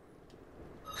you.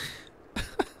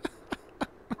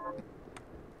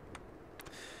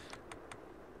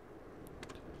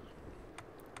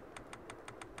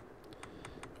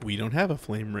 We don't have a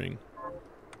flame ring.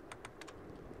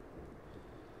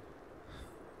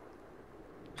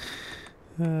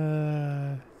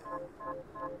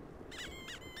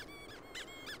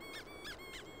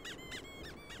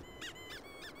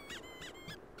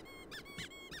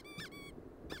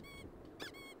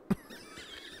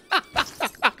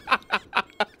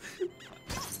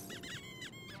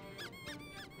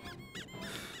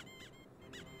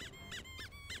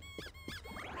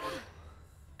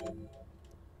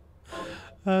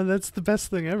 That's the best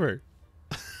thing ever.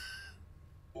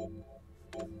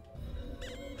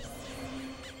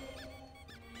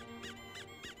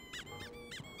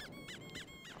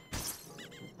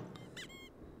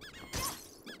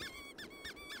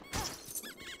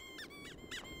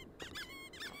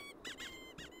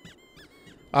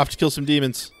 Off to kill some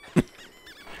demons.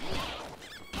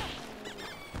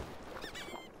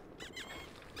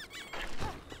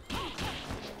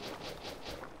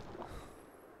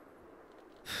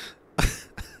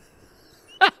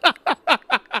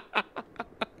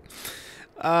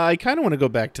 I kind of want to go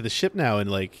back to the ship now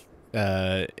and like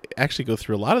actually go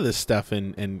through a lot of this stuff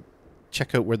and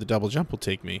check out where the double jump will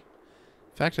take me.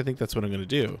 In fact, I think that's what I'm going to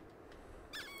do.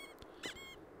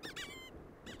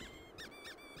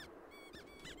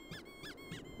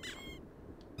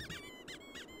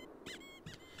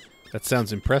 That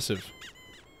sounds impressive.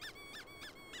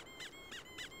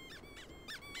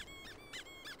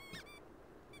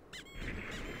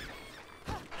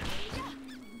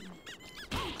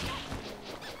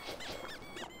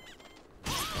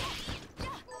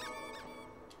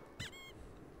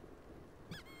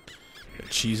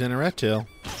 Cheese and a rat tail.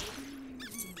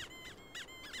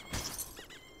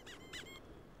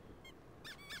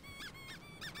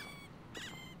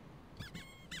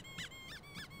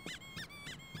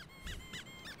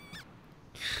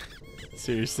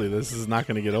 Seriously, this is not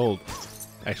going to get old.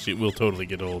 Actually, it will totally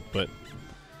get old, but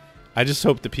I just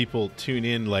hope that people tune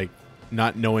in, like,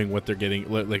 not knowing what they're getting,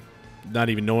 like, not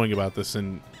even knowing about this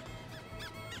and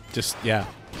just, yeah.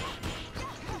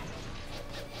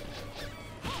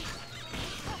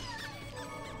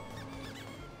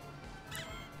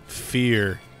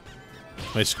 Fear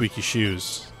my squeaky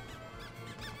shoes.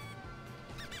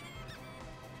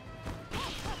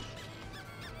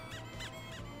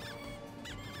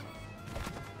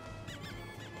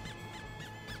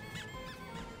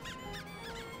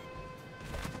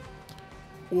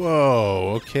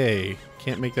 Whoa, okay.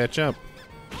 Can't make that jump.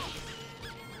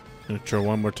 Gonna try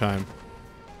one more time.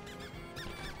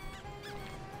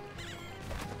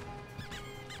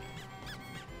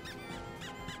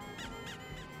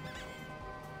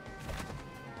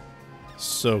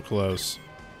 So close.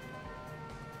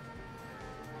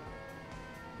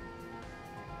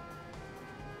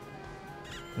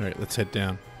 Alright, let's head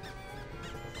down.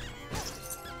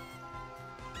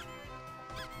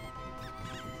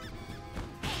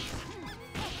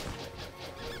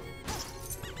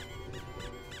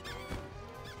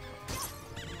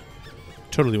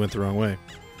 Totally went the wrong way.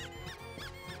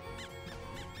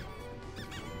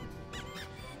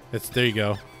 There you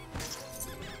go.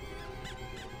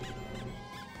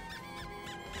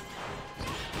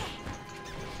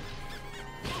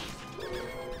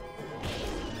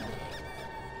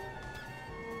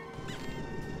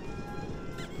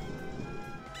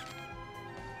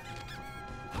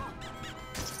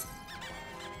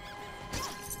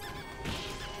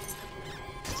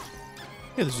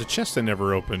 Hey, there's a chest I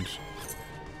never opened.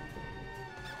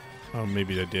 Oh,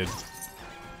 maybe I did.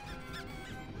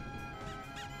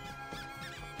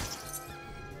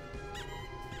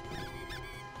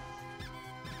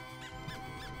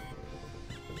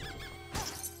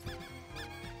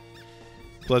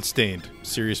 Bloodstained.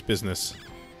 Serious business.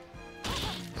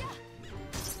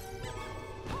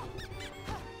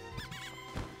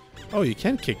 Oh, you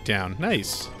can kick down.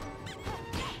 Nice.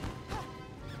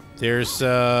 There's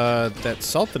that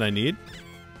salt that I need.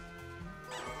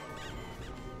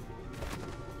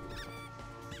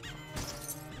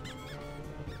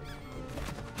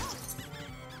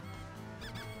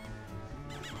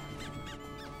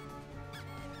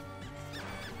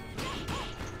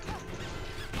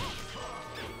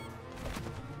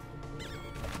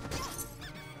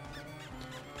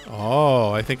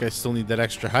 Oh, I think I still need that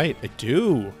extra height. I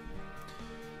do.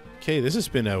 Okay, this has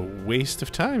been a waste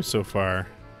of time so far.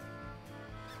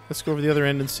 Let's go over the other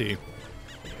end and see.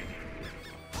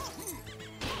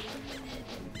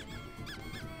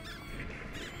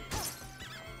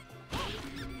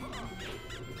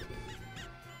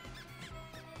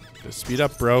 Just speed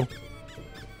up, bro.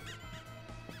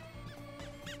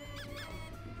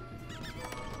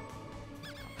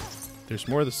 There's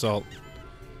more of the salt.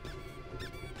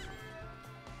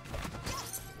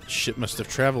 Shit must have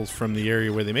traveled from the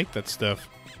area where they make that stuff.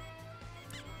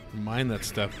 Mine that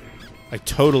stuff. I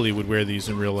totally would wear these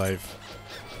in real life.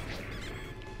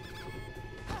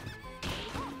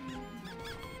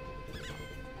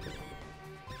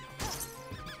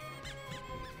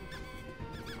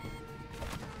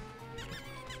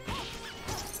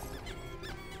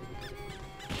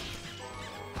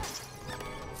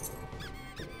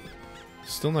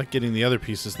 Still not getting the other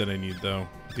pieces that I need, though.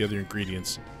 The other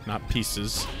ingredients. Not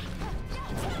pieces.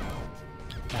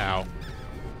 Ow.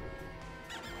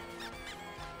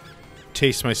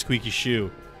 Taste my squeaky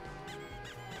shoe.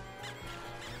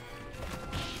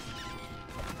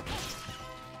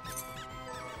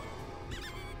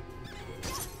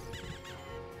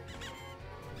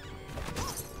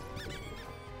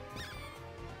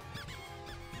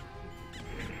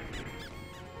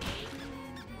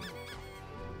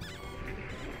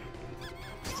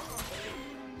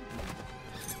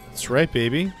 That's right,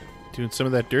 baby. Doing some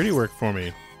of that dirty work for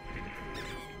me.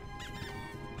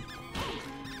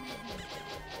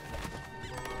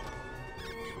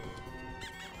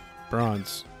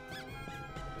 Bronze.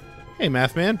 Hey,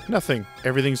 Math Man. Nothing.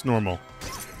 Everything's normal.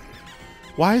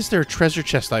 Why is there a treasure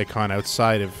chest icon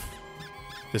outside of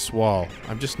this wall?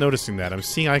 I'm just noticing that. I'm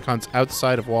seeing icons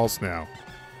outside of walls now.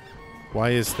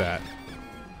 Why is that?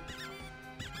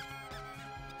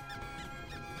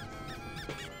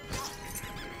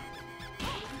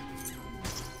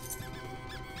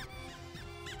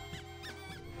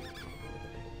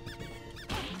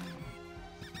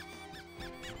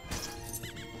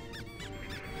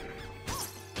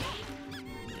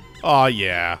 Aw,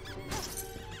 yeah.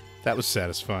 That was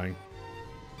satisfying.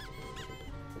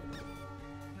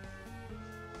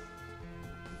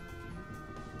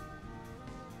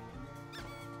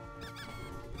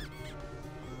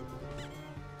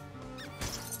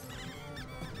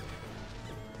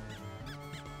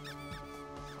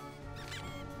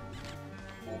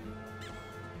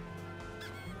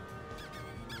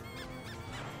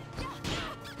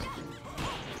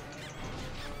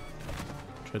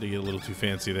 Tried to get a little too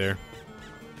fancy there.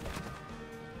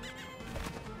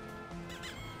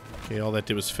 Okay, all that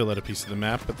did was fill out a piece of the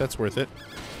map, but that's worth it.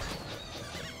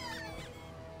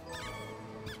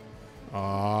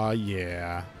 Aw,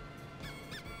 yeah.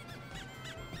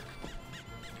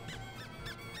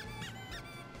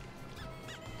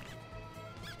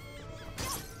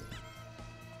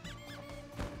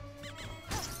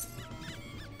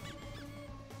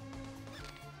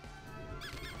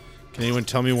 Can anyone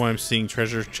tell me why I'm seeing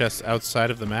treasure chests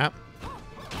outside of the map?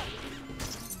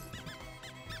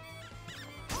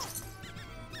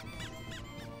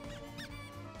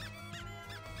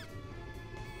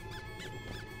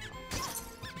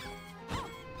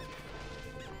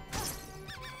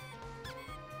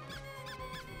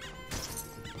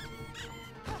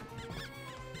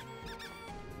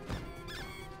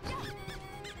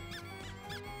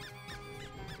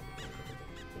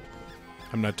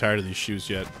 I'm not tired of these shoes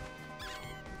yet.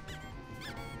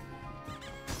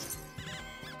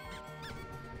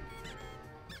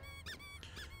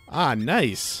 Ah,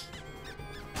 nice.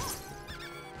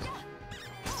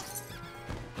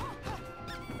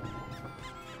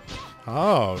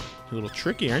 Oh, a little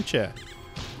tricky, aren't you?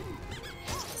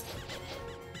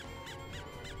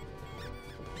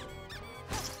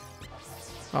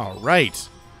 All right.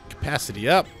 Capacity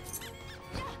up.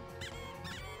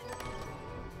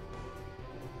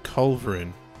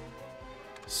 Culverin.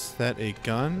 Is that a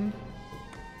gun?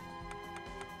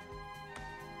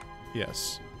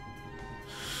 Yes.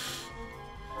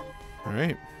 All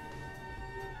right.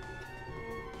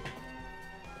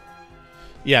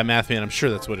 Yeah, Mathman, I'm sure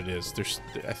that's what it is.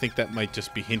 I think that might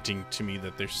just be hinting to me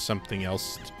that there's something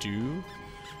else to do.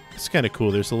 It's kind of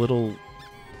cool. There's a little,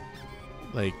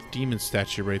 like, demon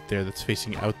statue right there that's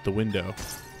facing out the window.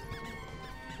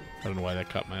 I don't know why that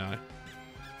caught my eye.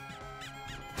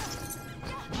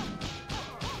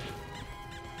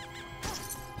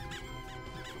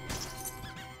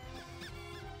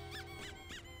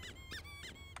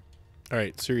 All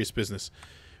right, serious business.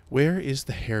 Where is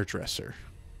the hairdresser?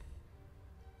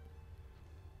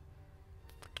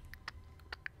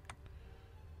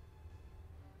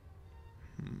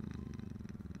 I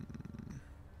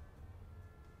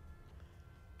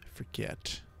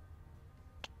forget.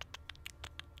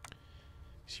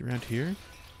 Is he around here?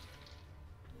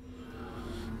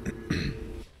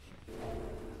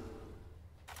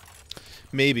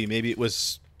 Maybe it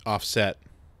was offset.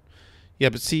 Yeah,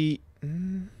 but see...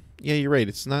 yeah, you're right.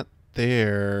 It's not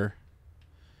there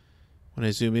when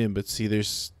I zoom in, but see, there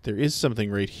is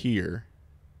something right here.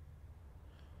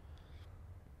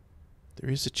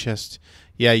 There is a chest.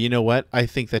 Yeah, you know what? I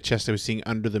think that chest I was seeing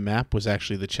under the map was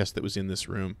actually the chest that was in this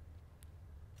room.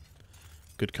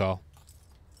 Good call.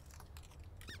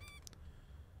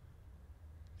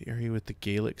 The area with the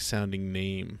Gaelic sounding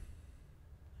name.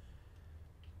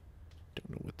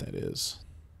 Don't know what that is.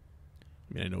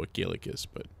 I mean, I know what Gaelic is,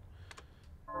 but...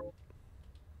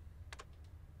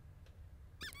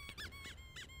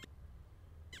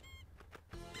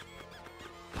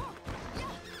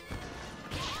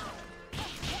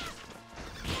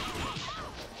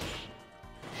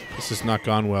 this has not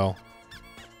gone well.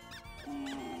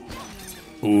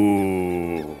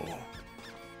 Ooh.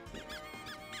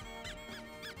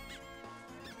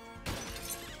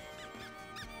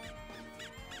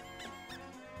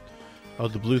 Oh,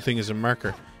 the blue thing is a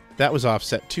marker. That was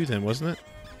offset too then, wasn't it?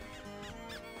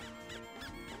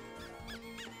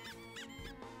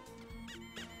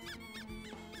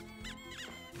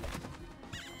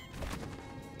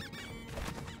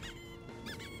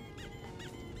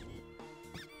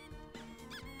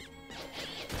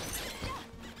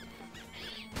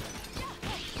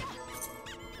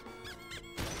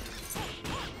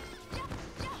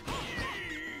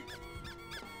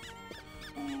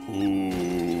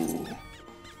 Ooh.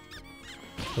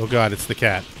 Oh god, it's the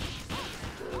cat.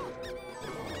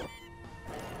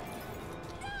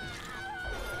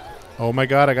 Oh my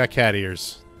god, I got cat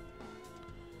ears.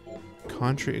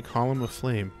 Contrary, a column of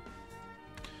flame.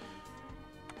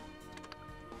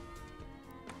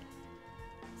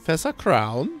 Fessa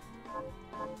crown?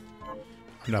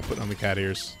 I'm not putting on the cat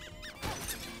ears.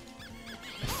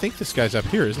 I think this guy's up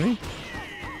here, isn't he?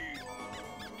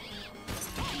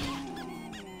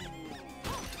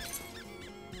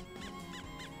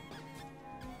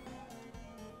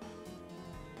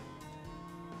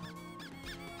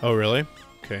 Oh, really?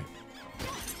 Okay.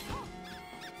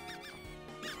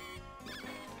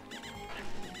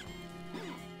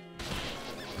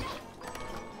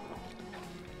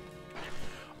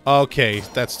 Okay,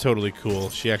 that's totally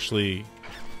cool. She actually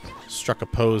struck a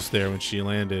pose there when she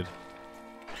landed.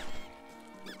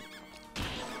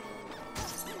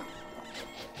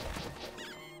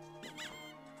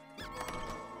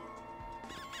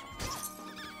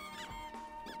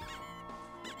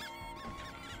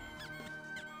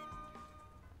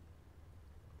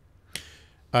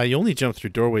 You only jump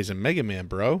through doorways in Mega Man,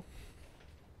 bro.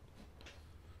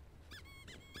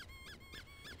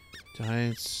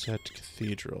 Giant Set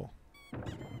Cathedral.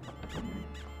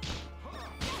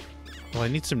 Well, I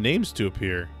need some names to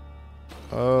appear.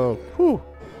 Oh, whew.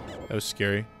 That was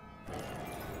scary.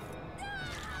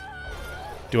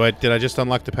 Did I just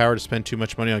unlock the power to spend too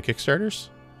much money on Kickstarters?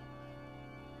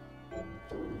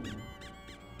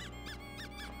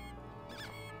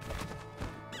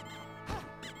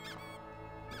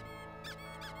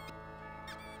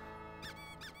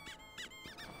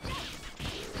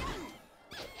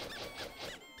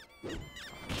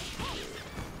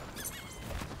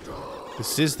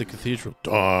 This is the cathedral.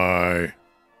 Die!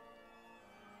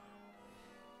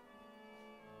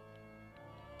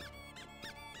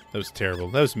 That was terrible.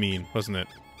 That was mean, wasn't it?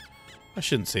 I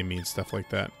shouldn't say mean stuff like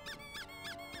that.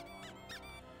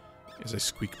 As I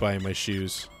squeak by in my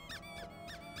shoes.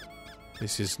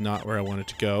 This is not where I wanted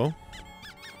to go.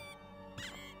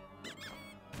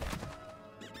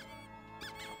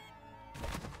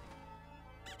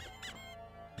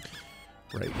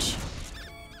 Right.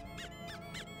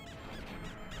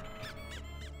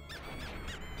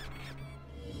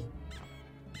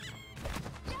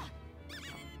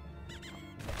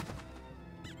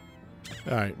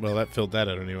 Alright, well that filled that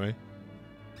out anyway.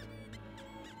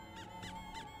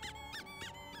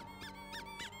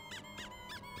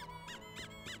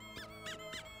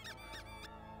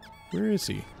 Where is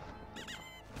he?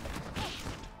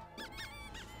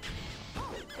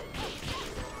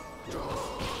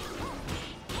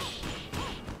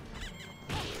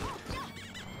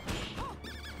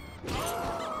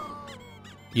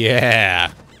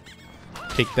 Yeah!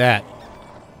 Take that.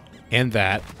 And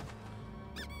that.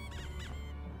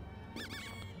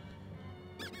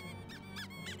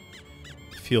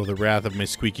 Feel the wrath of my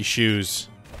squeaky shoes.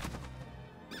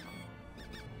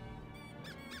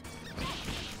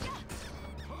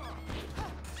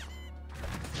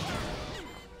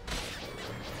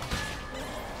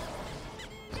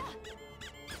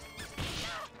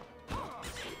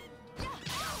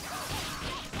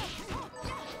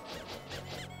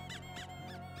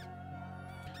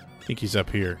 I think he's up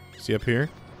here. Is he up here?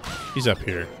 He's up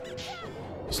here.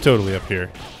 He's totally up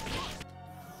here.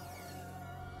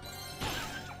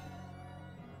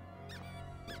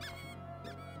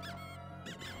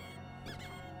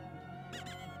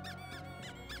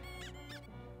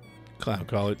 Clown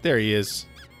collar. There he is.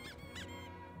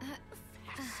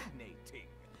 Fascinating.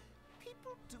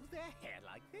 People do their hair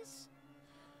like this?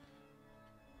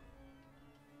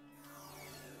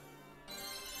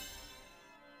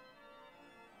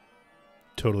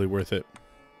 Totally worth it.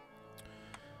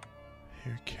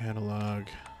 Hair catalog.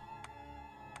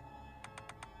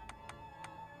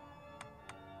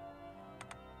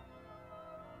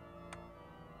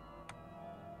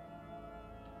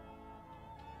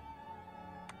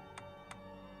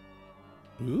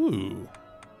 Ooh.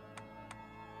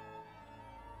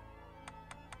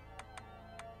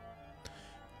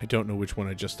 I don't know which one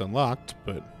I just unlocked,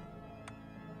 but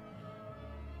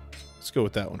let's go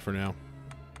with that one for now.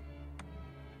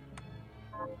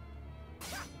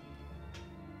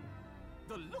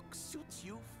 The look suits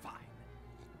you fine.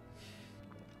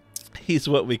 He's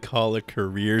what we call a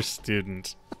career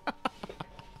student.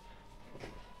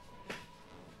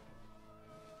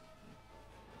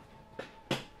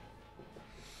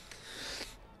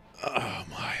 Oh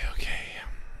my, okay.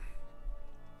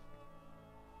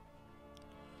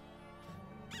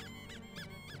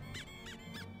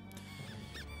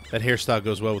 That hairstyle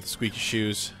goes well with the squeaky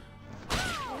shoes.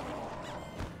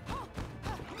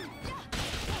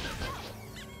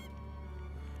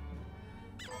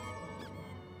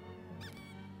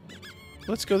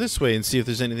 Let's go this way and see if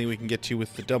there's anything we can get to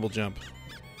with the double jump.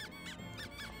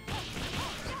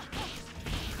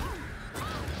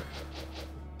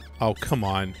 Oh, come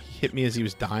on. He hit me as he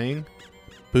was dying?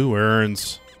 Boo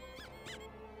earns.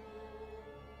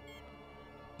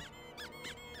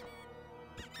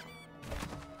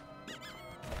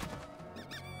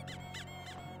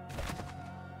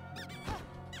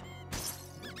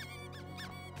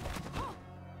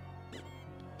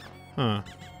 Huh.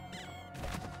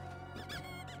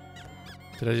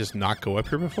 Did I just not go up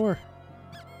here before?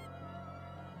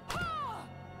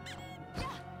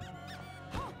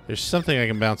 There's something I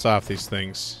can bounce off these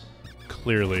things.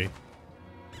 Clearly.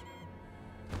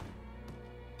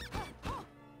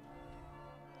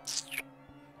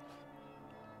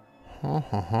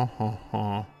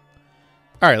 Alright,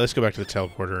 let's go back to the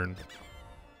teleporter and...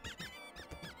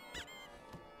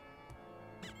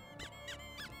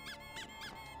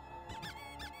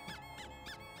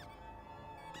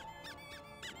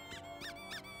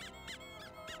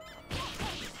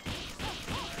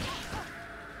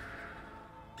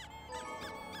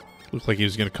 Looked like he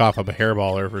was going to cough up a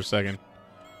hairball there for a second.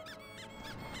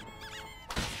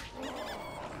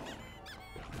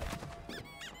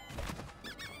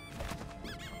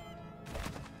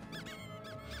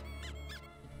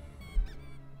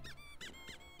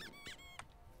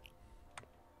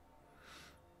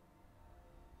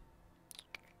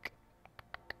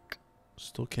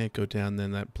 Still can't go down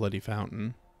then that bloody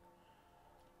fountain.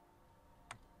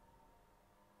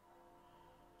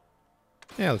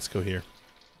 Yeah, let's go here.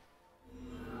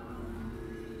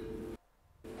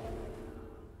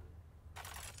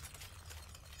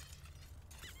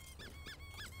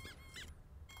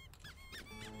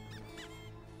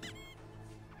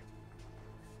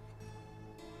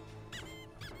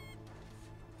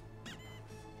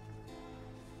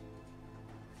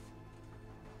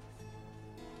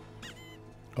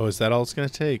 Oh, is that all it's going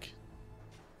to take?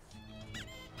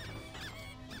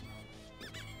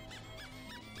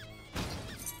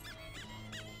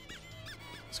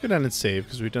 Let's go down and save,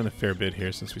 because we've done a fair bit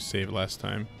here since we saved last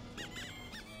time.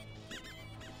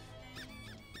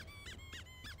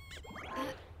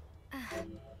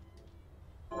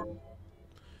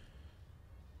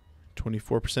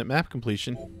 24% map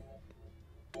completion.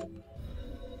 I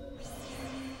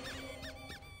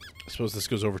suppose this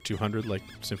goes over 200 like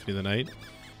Symphony of the Night,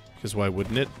 because why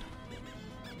wouldn't it?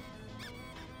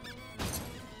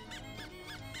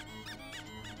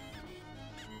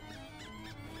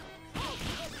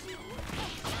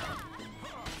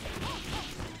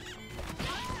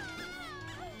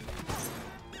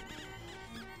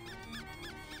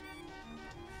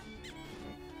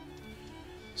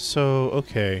 So,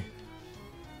 okay.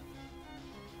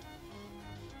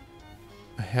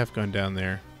 I have gone down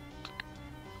there.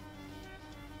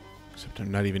 Except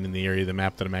I'm not even in the area of the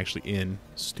map that I'm actually in.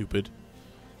 Stupid.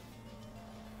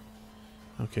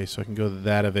 Okay, so I can go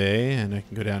that way, and I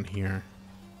can go down here.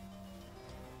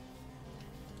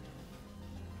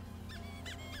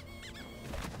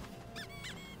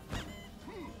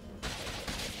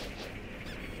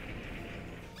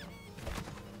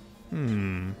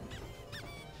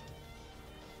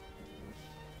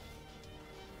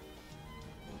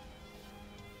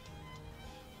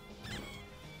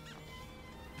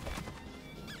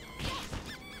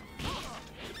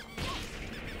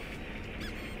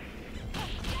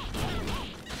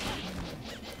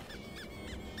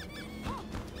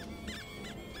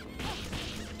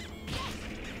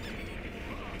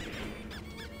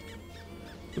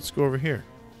 Let's go over here.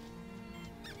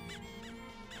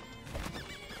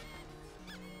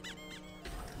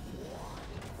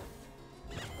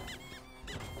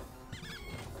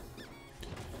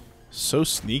 So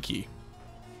sneaky.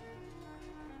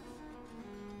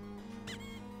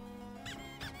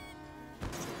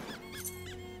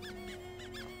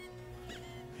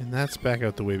 And that's back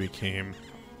out the way we came.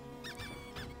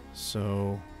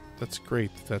 So that's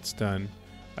great that that's done.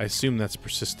 I assume that's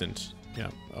persistent. Yeah.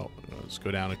 Oh, let's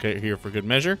go down here for good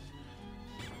measure.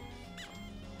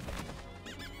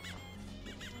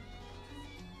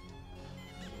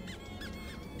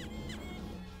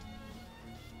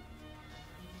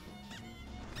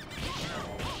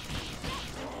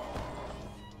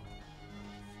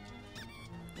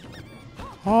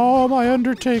 Oh, my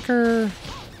Undertaker!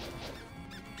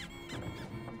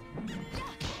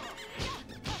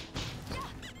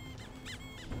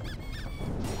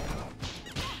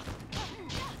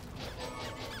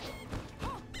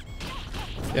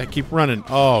 Yeah, keep running.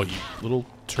 Oh, you little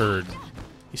turd.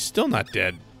 He's still not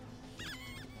dead.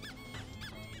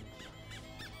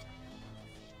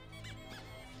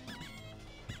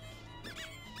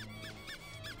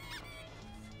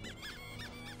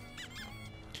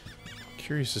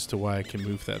 Curious as to why I can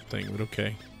move that thing, but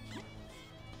okay.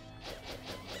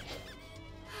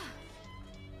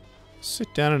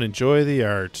 Sit down and enjoy the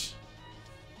art.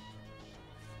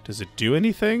 Does it do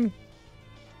anything?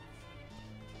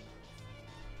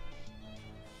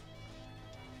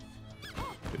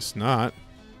 It's not.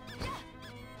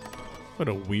 What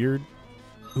a weird...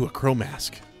 Ooh, a crow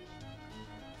mask.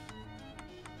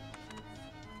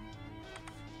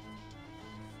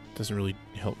 Doesn't really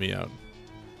help me out.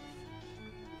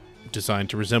 Designed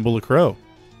to resemble a crow.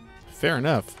 Fair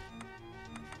enough.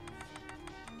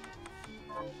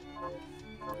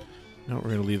 No, we're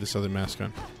going to leave this other mask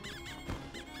on.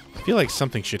 I feel like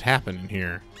something should happen in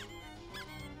here.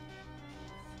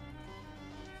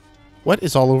 What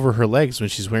is all over her legs when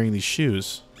she's wearing these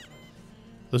shoes?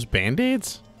 Those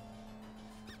Band-Aids?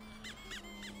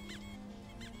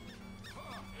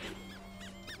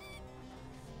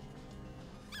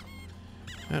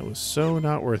 That was so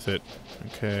not worth it.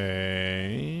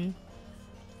 Okay.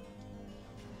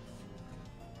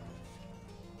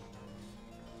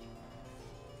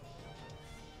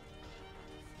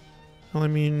 Well, I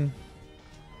mean,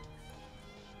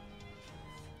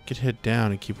 could head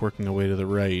down and keep working our way to the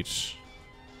right.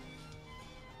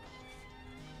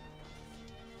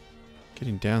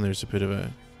 Getting down there's a bit of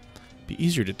a... Be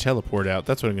easier to teleport out.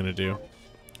 That's what I'm going to do.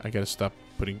 I got to stop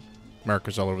putting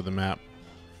markers all over the map.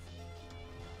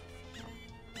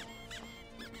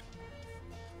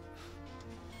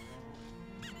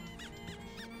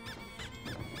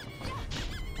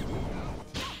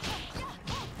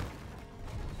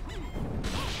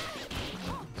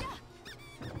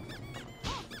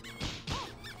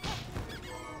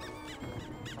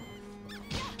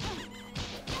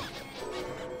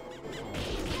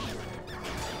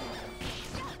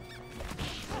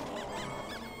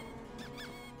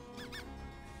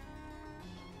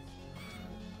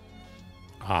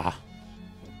 Ah.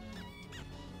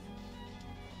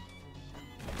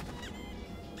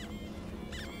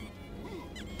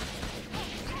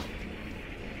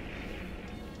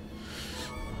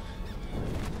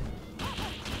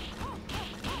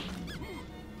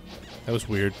 That was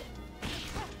weird.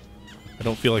 I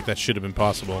don't feel like that should have been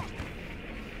possible.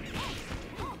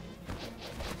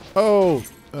 Oh!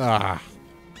 Ah.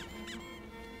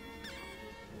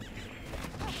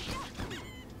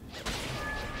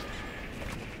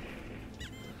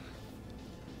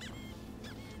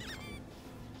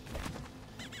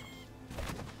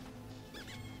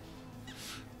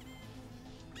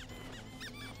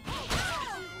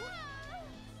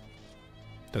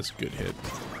 That's a good hit.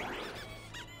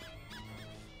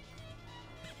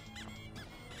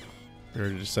 I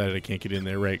already decided I can't get in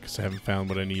there right because I haven't found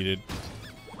what I needed.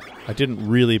 I didn't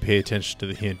really pay attention to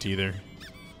the hint either.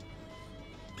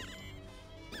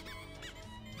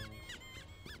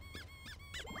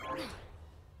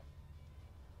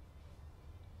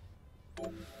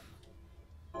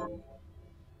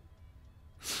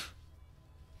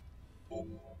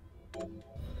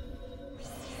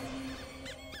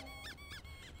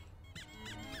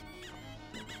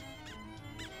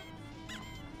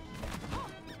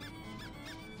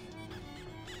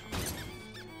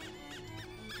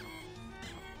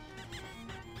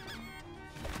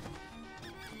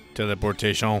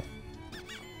 Teleportation.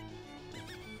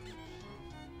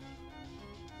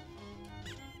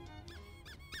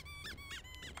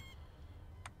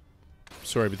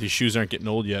 Sorry, but these shoes aren't getting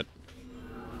old yet.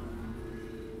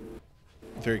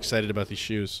 I'm very excited about these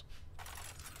shoes.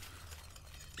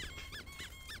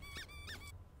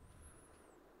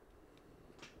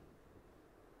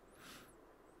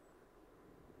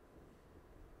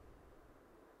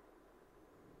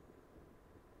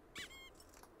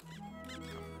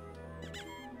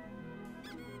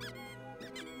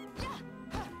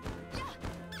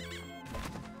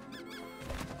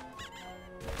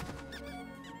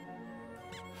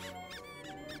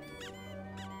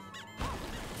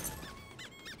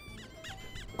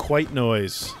 White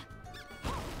noise.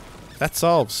 That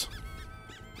solves.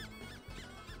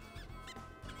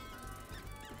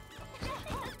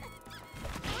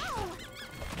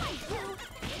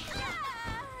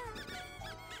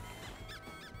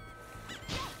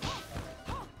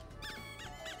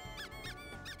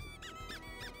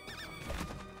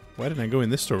 Why didn't I go in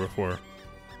this store before?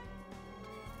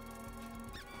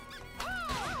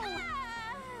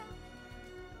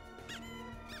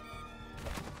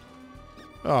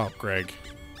 Oh, Greg.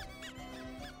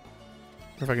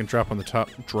 What if I can jump on the top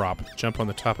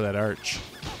of that arch?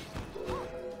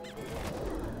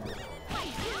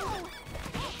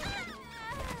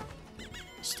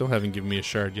 Still haven't given me a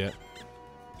shard yet.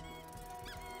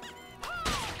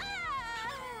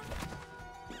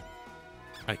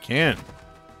 I can.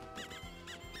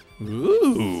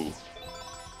 Ooh.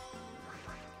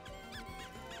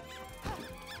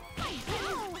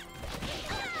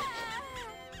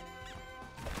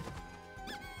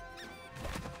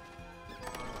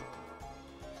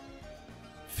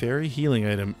 Fairy healing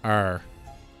item R.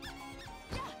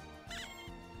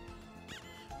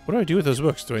 What do I do with those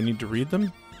books? Do I need to read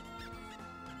them?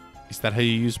 Is that how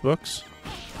you use books?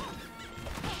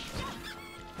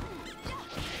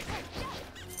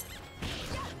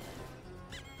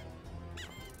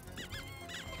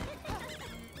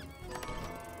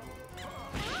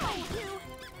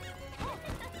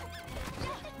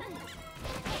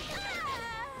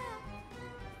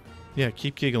 Yeah,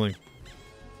 keep giggling.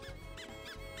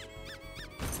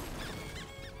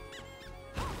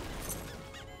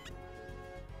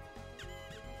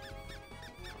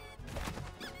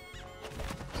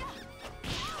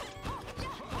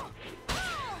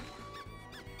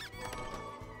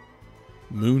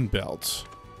 Moon belt.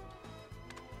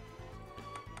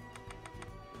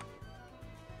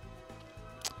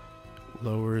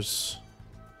 Lowers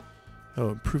Oh,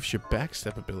 improves your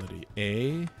backstep ability.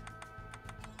 A.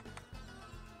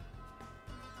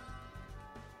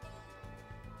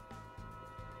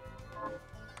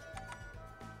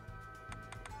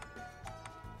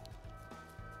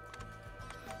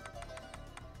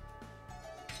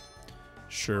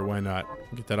 Sure, why not?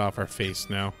 Get that off our face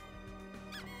now.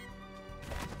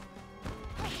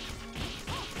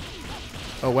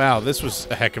 Oh wow, this was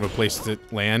a heck of a place to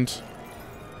land.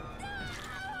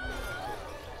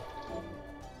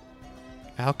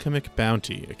 Alchemic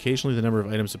Bounty. Occasionally the number of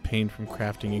items obtained from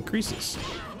crafting increases.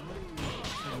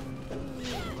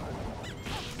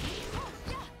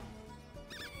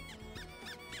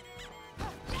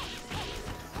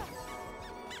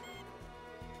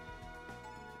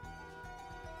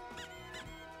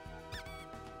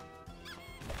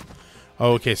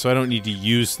 Oh, okay, so I don't need to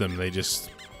use them. They just...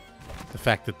 The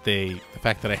fact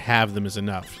that I have them is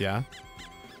enough, yeah?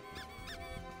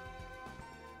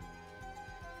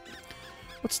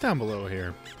 What's down below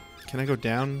here? Can I go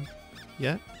down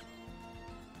yet?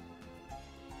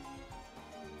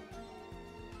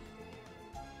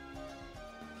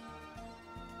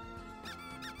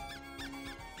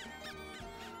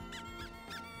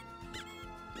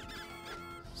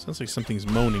 Sounds like something's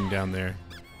moaning down there.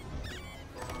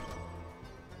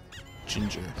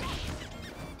 Ginger.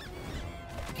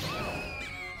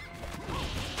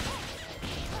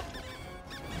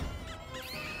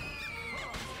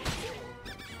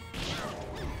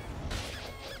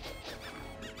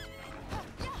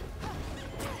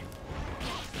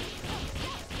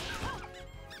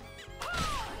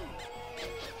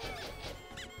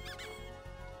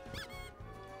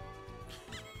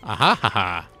 Aha ha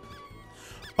ha.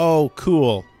 Oh,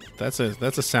 cool. That's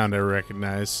a sound I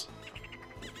recognize.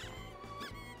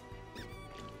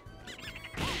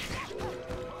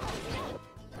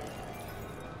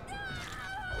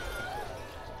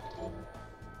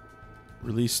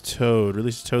 Release Toad.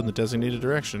 Release Toad in the designated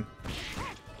direction.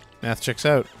 Math checks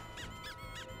out.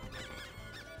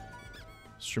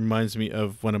 This reminds me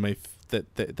of one of my...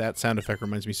 That sound effect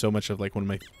reminds me so much of like one of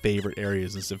my favorite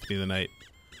areas in Symphony of the Night.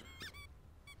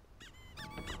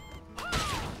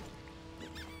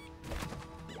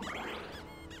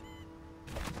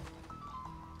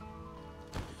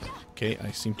 Okay,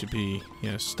 I seem to be,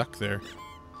 stuck there.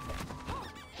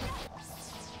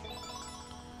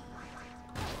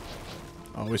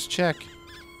 Always check.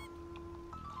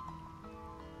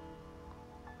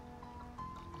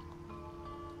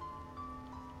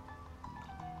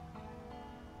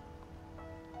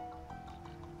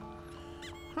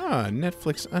 Huh,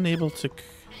 Netflix unable to...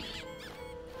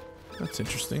 That's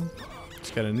interesting.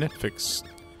 It's got a Netflix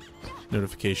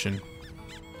notification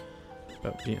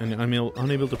about being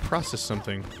unable to process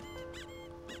something.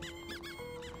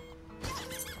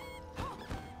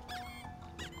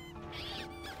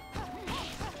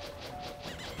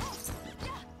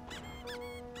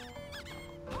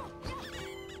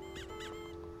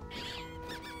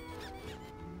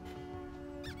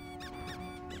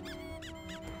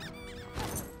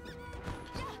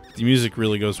 The music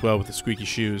really goes well with the squeaky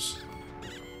shoes.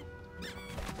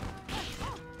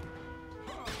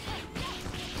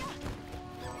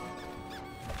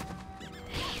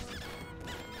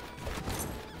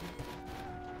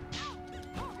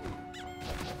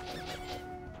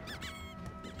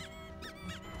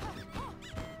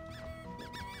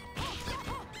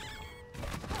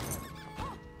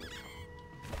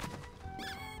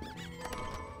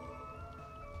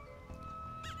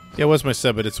 Yeah, it was my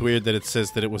sub, but it's weird that it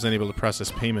says that it was unable to process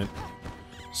payment.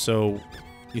 So,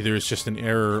 either it's just an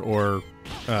error or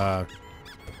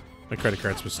my credit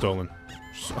card's was stolen.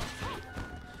 So,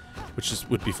 which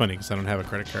would be funny because I don't have a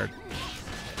credit card.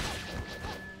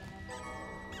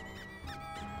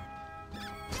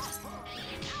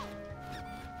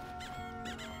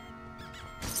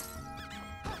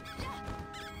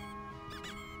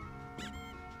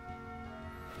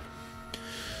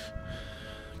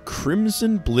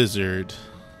 Crimson Blizzard.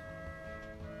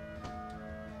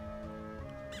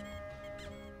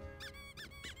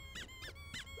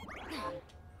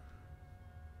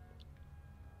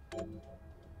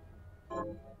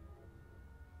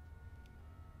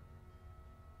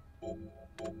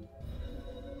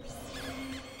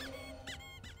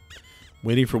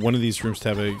 Waiting for one of these rooms to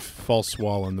have a false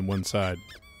wall on the one side.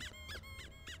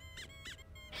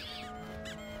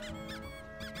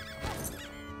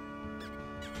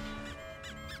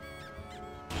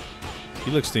 He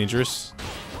looks dangerous.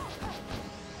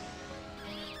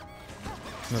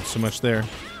 Not so much there.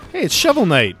 Hey, it's Shovel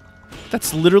Knight!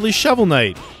 That's literally Shovel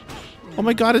Knight! Oh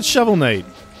my god, it's Shovel Knight!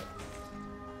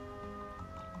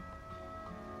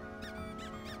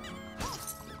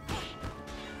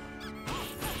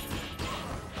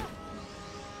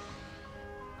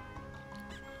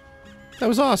 That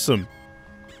was awesome.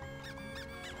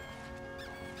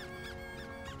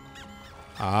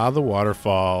 Ah, the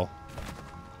waterfall.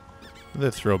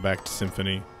 The throwback to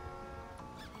Symphony.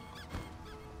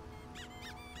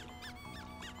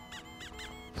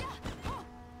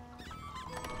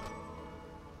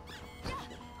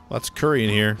 Lots of curry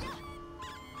in here.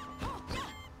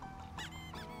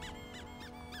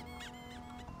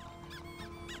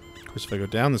 Of course, if I go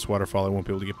down this waterfall, I won't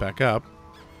be able to get back up.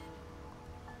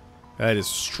 That is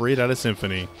straight out of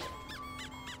Symphony.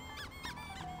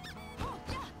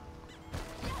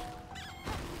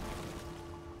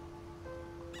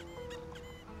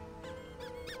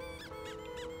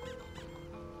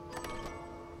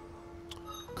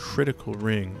 Critical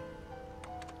ring.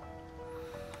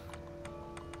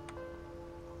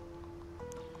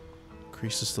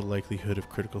 Increases the likelihood of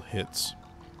critical hits.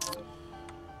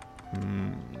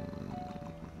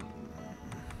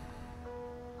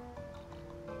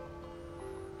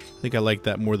 I think I like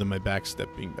that more than my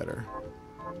backstep being better.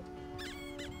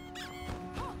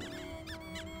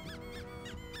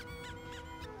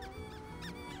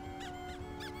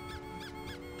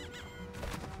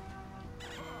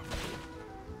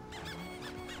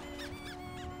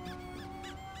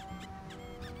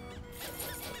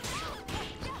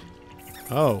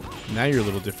 Oh, now you're a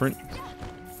little different.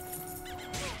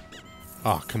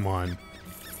 Oh, come on.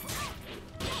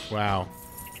 Wow.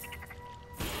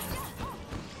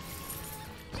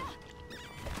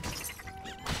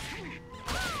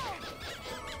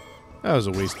 That was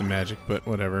a waste of magic, but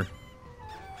whatever.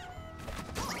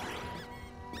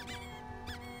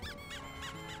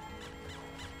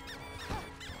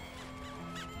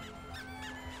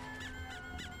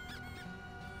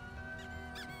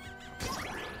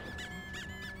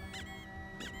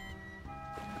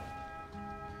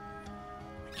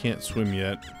 Can't swim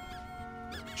yet.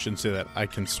 Shouldn't say that. I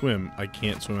can swim. I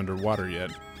can't swim underwater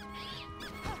yet.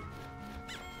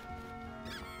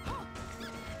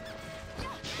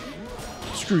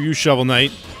 Screw you, Shovel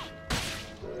Knight.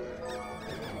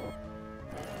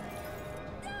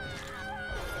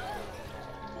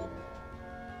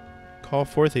 Call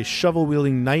forth a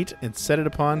shovel-wielding knight and set it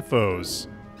upon foes.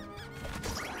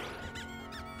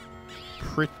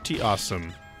 Pretty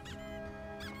awesome.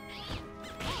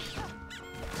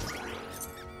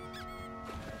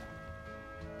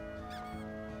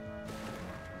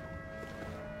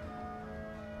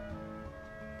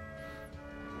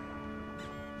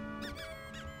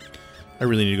 I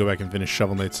really need to go back and finish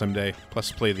Shovel Knight someday.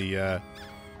 Plus play the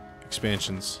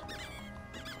expansions.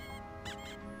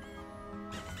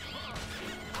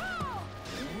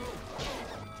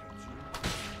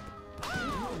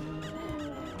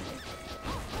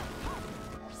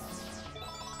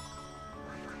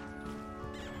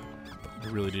 I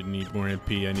really didn't need more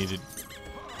MP. I needed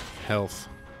health.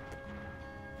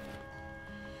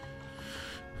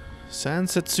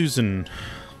 Sunset Susan.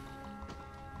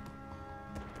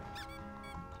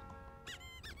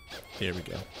 Here we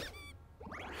go.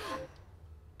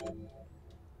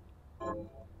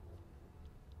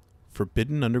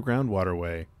 Forbidden Underground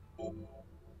Waterway.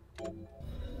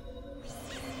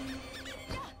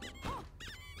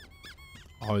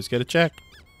 Always gotta check.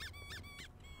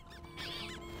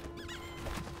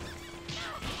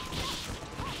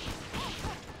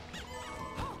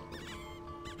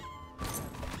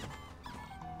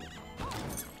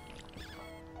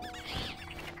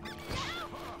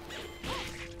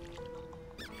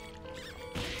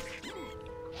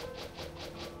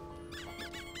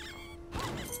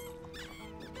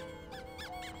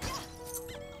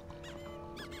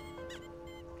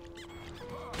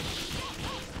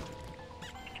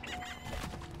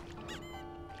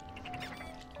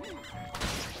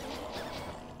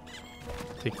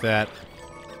 Take that.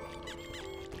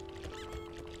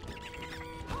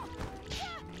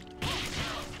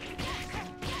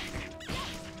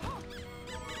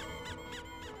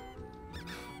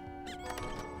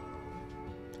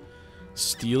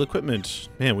 Steel equipment.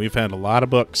 Man, we've had a lot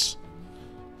of books.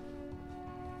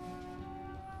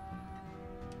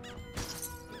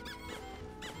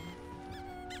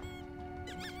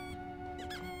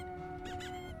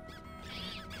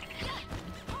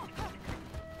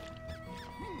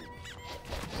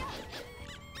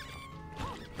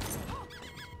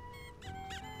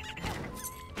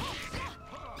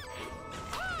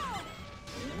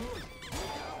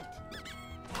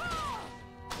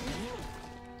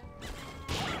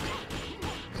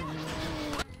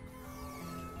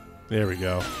 There we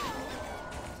go.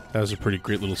 That was a pretty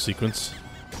great little sequence.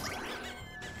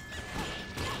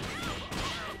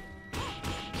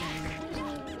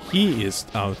 He is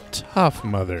a tough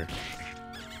mother.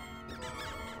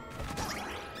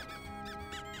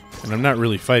 And I'm not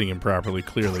really fighting him properly,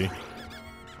 clearly.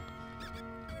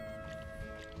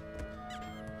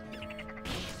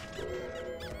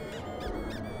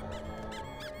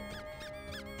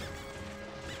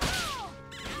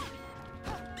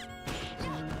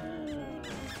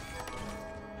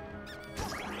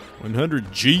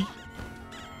 $100G.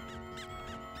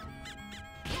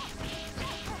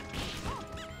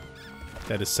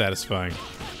 That is satisfying.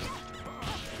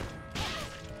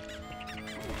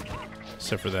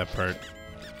 Except for that part.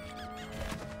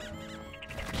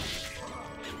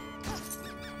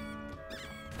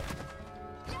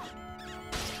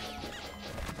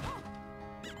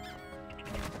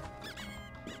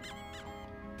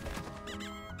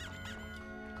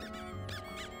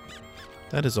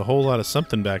 That is a whole lot of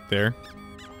something back there.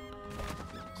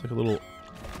 It's like a little...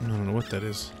 I don't know what that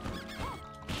is.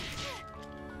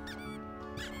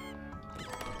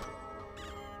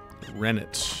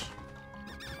 Rennet.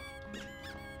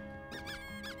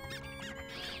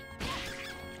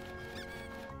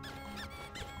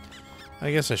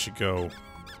 I guess I should go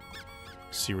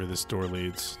see where this door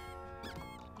leads.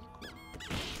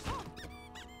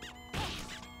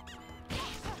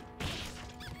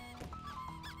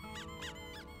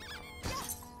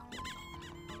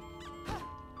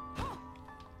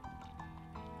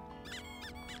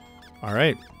 All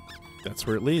right, that's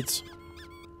where it leads.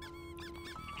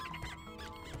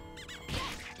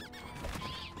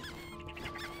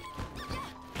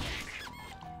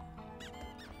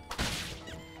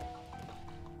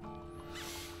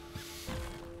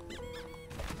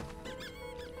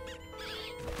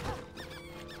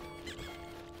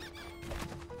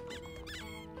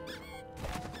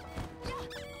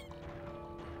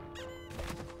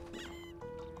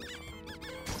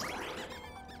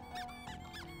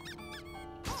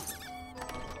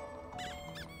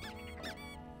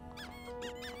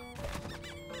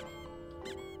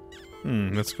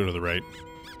 Let's go to the right.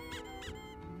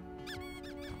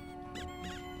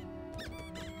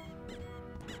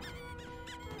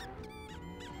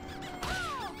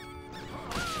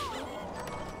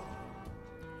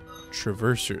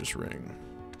 Traverser's Ring.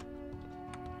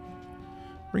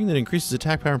 Ring that increases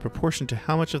attack power in proportion to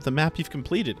how much of the map you've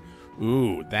completed.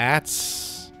 Ooh,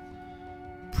 that's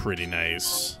pretty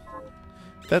nice.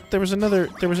 There was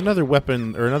another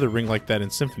weapon or another ring like that in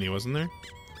Symphony, wasn't there?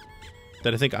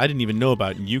 That I think I didn't even know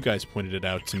about, and you guys pointed it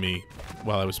out to me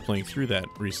while I was playing through that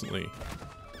recently.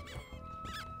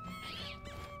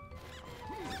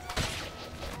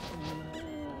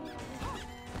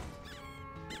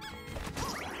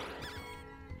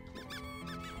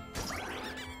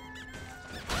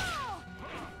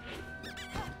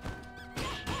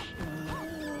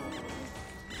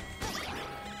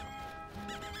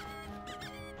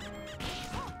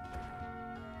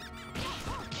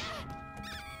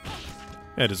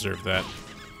 I deserve that.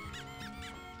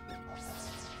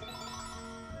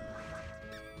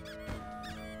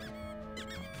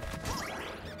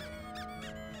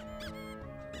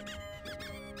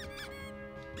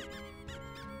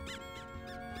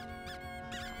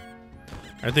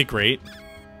 Aren't they great?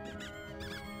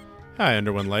 Hi,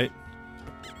 Under One Light.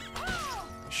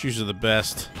 Shoes are the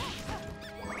best.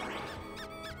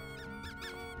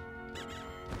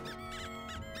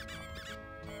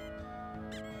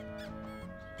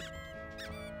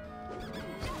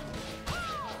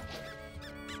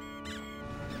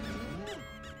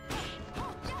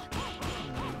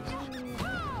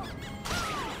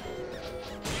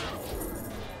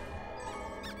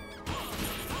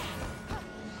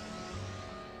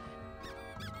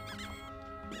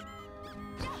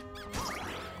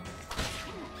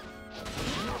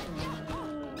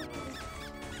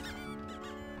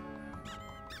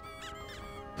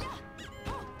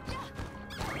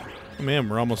 Oh man,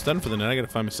 we're almost done for the night. I gotta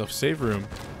find myself a save room.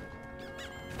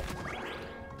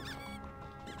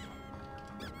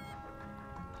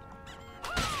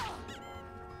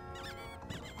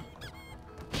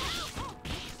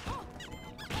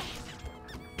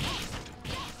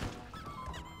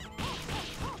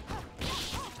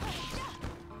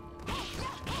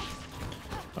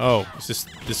 Oh, is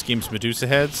this game's Medusa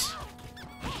heads?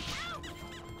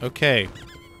 Okay.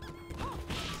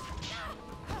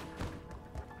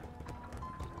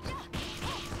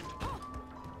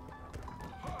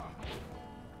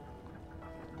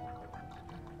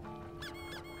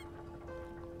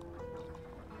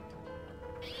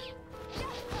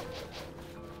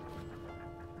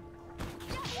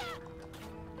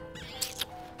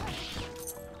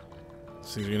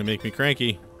 This thing's gonna make me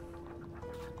cranky.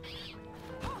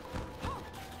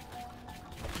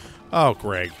 Oh,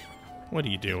 Greg. What are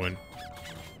you doing?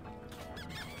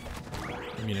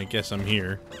 I mean, I guess I'm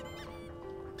here.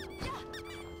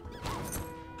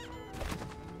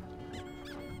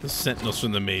 The Sentinels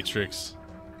from the Matrix.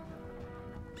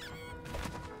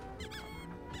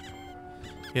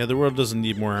 Yeah, the world doesn't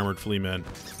need more armored flea men.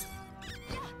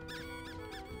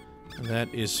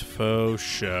 That is faux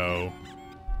show.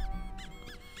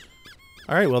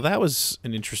 Alright, well that was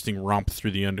an interesting romp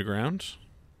through the underground.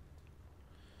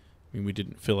 I mean, we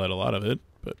didn't fill out a lot of it,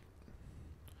 but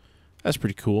that's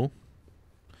pretty cool.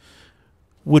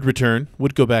 Would return.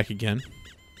 Would go back again.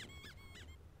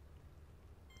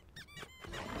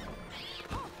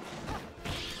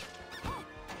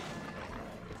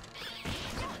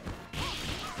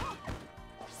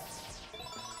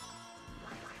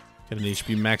 Get an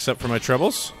HP max up for my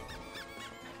troubles.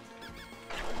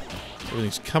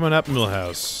 Everything's coming up,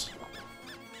 Millhouse.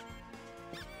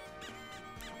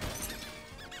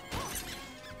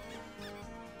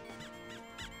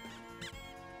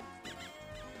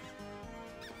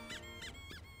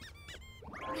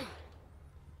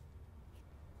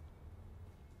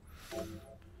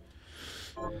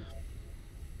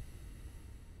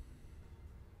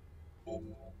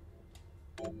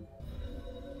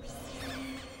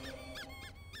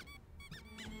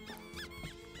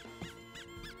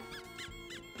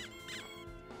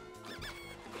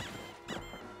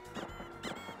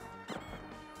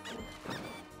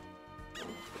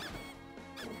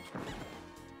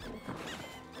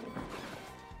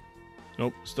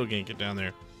 Nope, still can't get down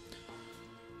there.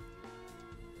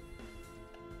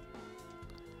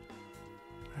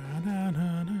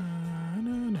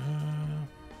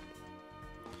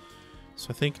 So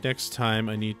I think next time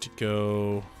I need to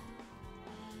go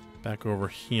back over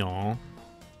here.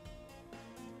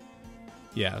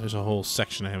 Yeah, there's a whole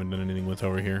section I haven't done anything with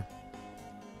over here.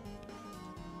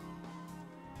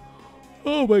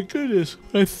 Oh my goodness.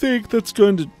 I think that's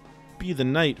going to be the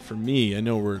night for me. I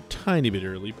know we're a tiny bit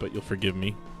early, but you'll forgive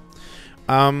me.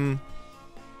 Thank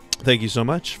you so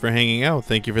much for hanging out.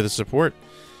 Thank you for the support.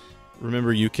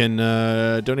 Remember, you can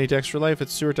donate to Extra Life at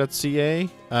Stewart.ca.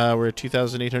 We're at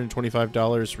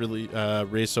 $2,825 really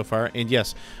raised so far. And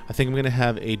yes, I think I'm going to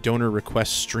have a donor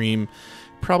request stream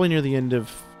probably near the end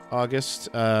of August,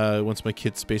 once my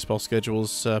kids' baseball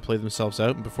schedules play themselves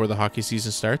out and before the hockey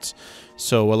season starts.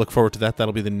 So I look forward to that.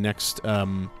 That'll be the next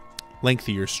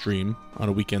lengthier stream on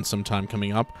a weekend sometime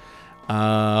coming up.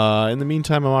 In the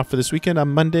meantime, I'm off for this weekend. On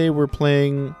Monday, we're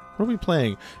playing... What are we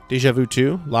playing? Deja Vu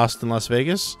 2, Lost in Las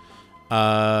Vegas.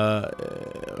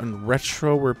 On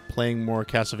Retro, we're playing more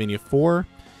Castlevania 4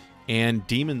 and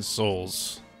Demon's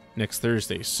Souls next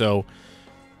Thursday. So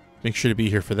make sure to be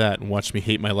here for that and watch me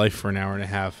hate my life for an hour and a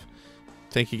half.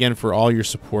 Thank you again for all your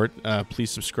support.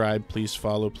 Please subscribe, please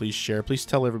follow, please share, please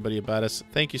tell everybody about us.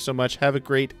 Thank you so much. Have a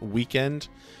great weekend,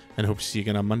 and hope to see you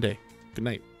again on Monday. Good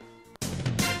night.